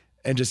way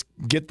and just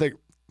get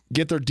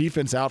their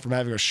defense out from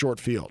having a short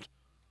field.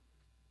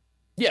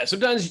 Yeah,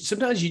 sometimes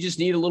you just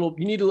need you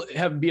need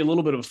to be a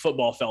little bit of a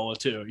football fella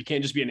too. You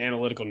can't just be an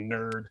analytical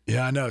nerd.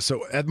 Yeah, I know.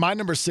 So at my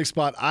number 6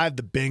 spot, I have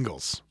the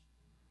Bengals.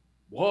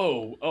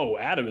 Whoa. Oh,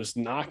 Adam is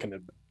not going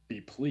to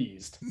be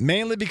pleased.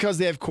 Mainly because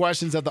they have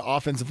questions at the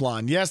offensive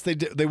line. Yes,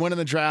 they went in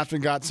the draft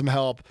and got some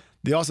help.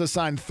 They also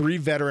signed 3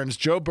 veterans.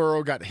 Joe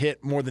Burrow got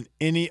hit more than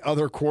any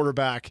other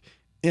quarterback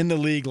in the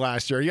league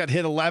last year. He got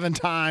hit 11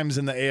 times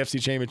in the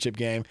AFC Championship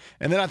game,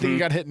 and then I think he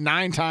got hit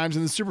 9 times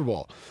in the Super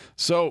Bowl.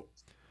 So,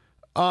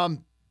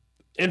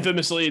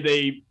 infamously,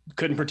 they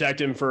couldn't protect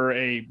him for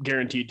a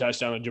guaranteed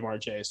touchdown on Jamar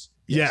Chase.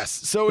 Yes.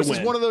 So it's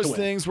just one of those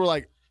things where,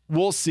 like,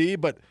 we'll see,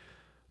 but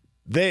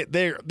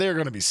they're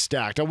going to be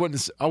stacked. I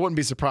wouldn't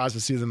be surprised to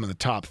see them in the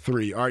top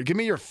 3. All right, give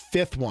me your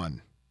 5th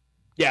one.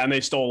 Yeah, and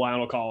they stole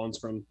Lionel Collins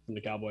from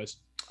the Cowboys.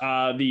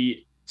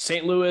 The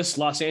St. Louis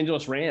Los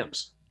Angeles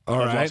Rams. All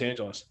right. Los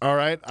Angeles. All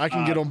right. I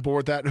can get on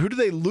board with that. Who do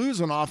they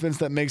lose on offense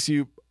that makes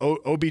you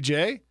OBJ?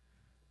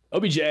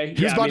 OBJ.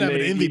 He's about to have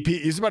an MVP.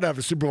 He's about to have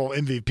a Super Bowl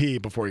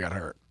MVP before he got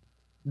hurt.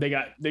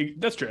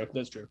 That's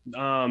true.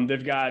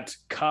 They've got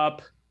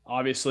Kupp,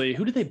 obviously.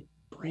 Who did they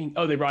bring?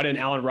 Oh, they brought in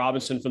Allen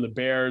Robinson from the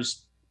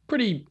Bears.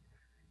 Pretty,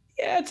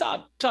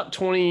 top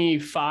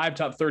 25,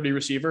 top 30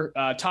 receiver.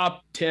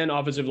 Top 10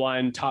 offensive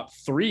line, top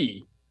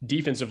 3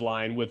 defensive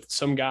line with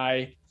some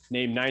guy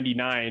named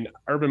 99.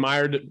 Urban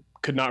Meyer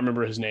could not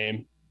remember his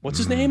name. What's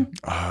his name?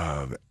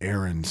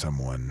 Aaron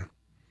someone.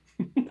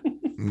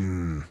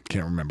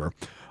 Can't remember.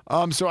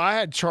 So I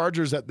had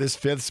Chargers at this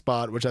 5th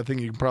spot, which I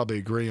think you can probably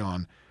agree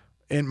on.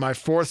 In my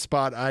 4th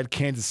spot, I had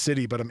Kansas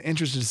City, but I'm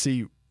interested to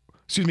see,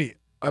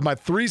 at my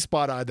 3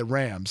 spot, I had the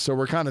Rams. So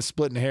we're kind of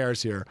splitting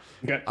hairs here.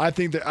 Okay. I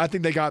think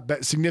they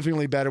got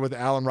significantly better with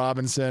Allen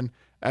Robinson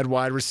at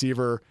wide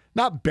receiver.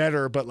 Not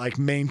better, but like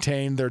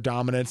maintained their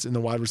dominance in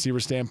the wide receiver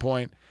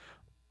standpoint.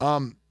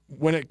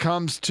 When it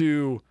comes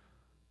to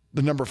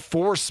the number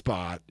 4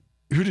 spot,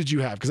 who did you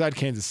have? Because I had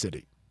Kansas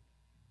City.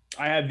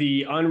 I had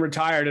the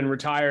unretired and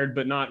retired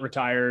but not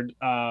retired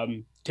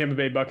Tampa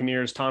Bay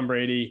Buccaneers, Tom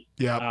Brady,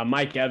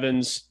 Mike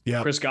Evans,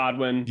 Chris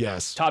Godwin.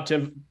 Yes. Top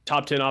 10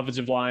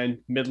 offensive line,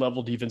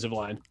 mid-level defensive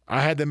line.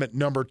 I had them at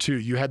number 2.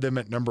 You had them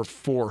at number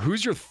 4.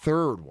 Who's your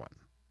 3rd one?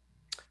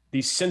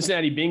 The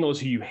Cincinnati Bengals,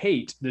 who you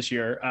hate this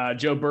year.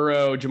 Joe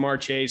Burrow, Jamar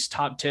Chase,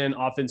 top 10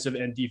 offensive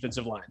and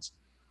defensive lines.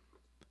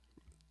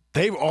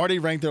 They've already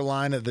ranked their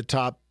line at the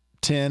top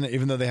 10,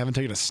 even though they haven't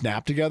taken a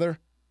snap together?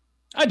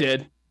 I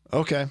did.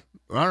 Okay.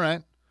 All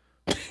right.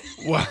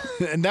 Well,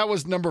 and that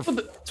was number.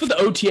 That's what the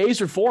OTAs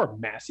are for,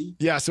 Massey.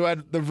 Yeah. So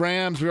at the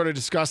Rams, we already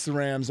discussed the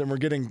Rams, and we're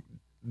getting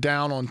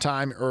down on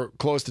time or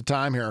close to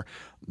time here.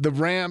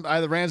 I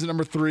had the Rams at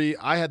number 3.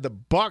 I had the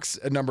Bucks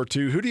at number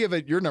 2. Who do you have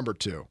at your number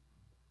 2?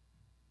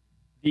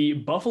 The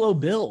Buffalo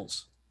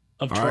Bills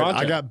of Toronto. Right,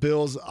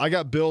 I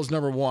got Bills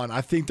number 1.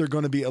 I think they're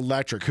going to be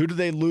electric. Who do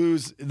they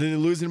lose? Did they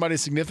lose anybody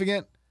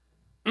significant?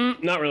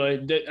 Not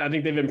really. I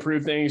think they've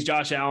improved things.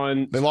 Josh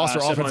Allen. They lost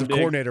their offensive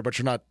coordinator, but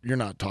you're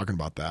not talking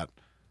about that.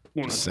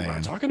 We're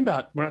not talking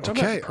about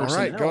personnel. All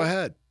right, go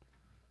ahead.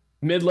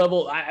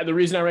 Mid-level. The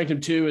reason I ranked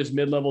him 2 is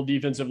mid-level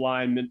defensive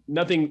line.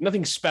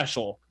 Nothing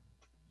special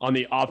on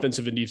the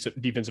offensive and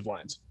defensive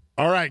lines.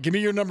 All right, give me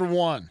your number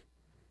 1.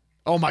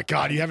 Oh my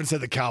God, you haven't said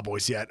the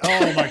Cowboys yet.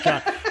 Oh my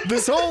God.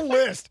 This whole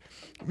list.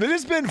 It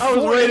has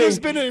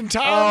been an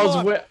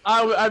entire month.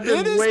 I've been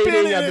It has waiting.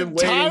 been I've an been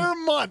waiting. entire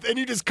month, and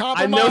you just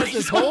compromise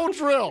this whole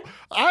drill.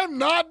 I'm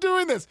not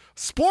doing this.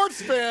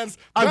 Sports fans,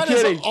 I'm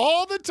kidding. is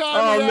all the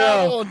time we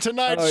have on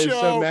tonight's he's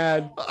show. so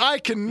mad. I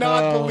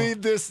cannot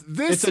believe this.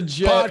 This It's a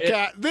joke.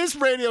 podcast, this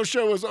radio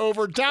show is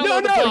over.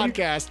 Download the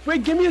podcast.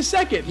 Wait, give me a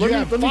second. You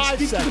Let have me 5 speak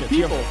to the seconds.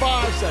 You people. have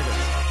 5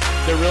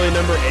 seconds. They're really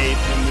number 8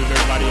 and move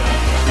everybody up.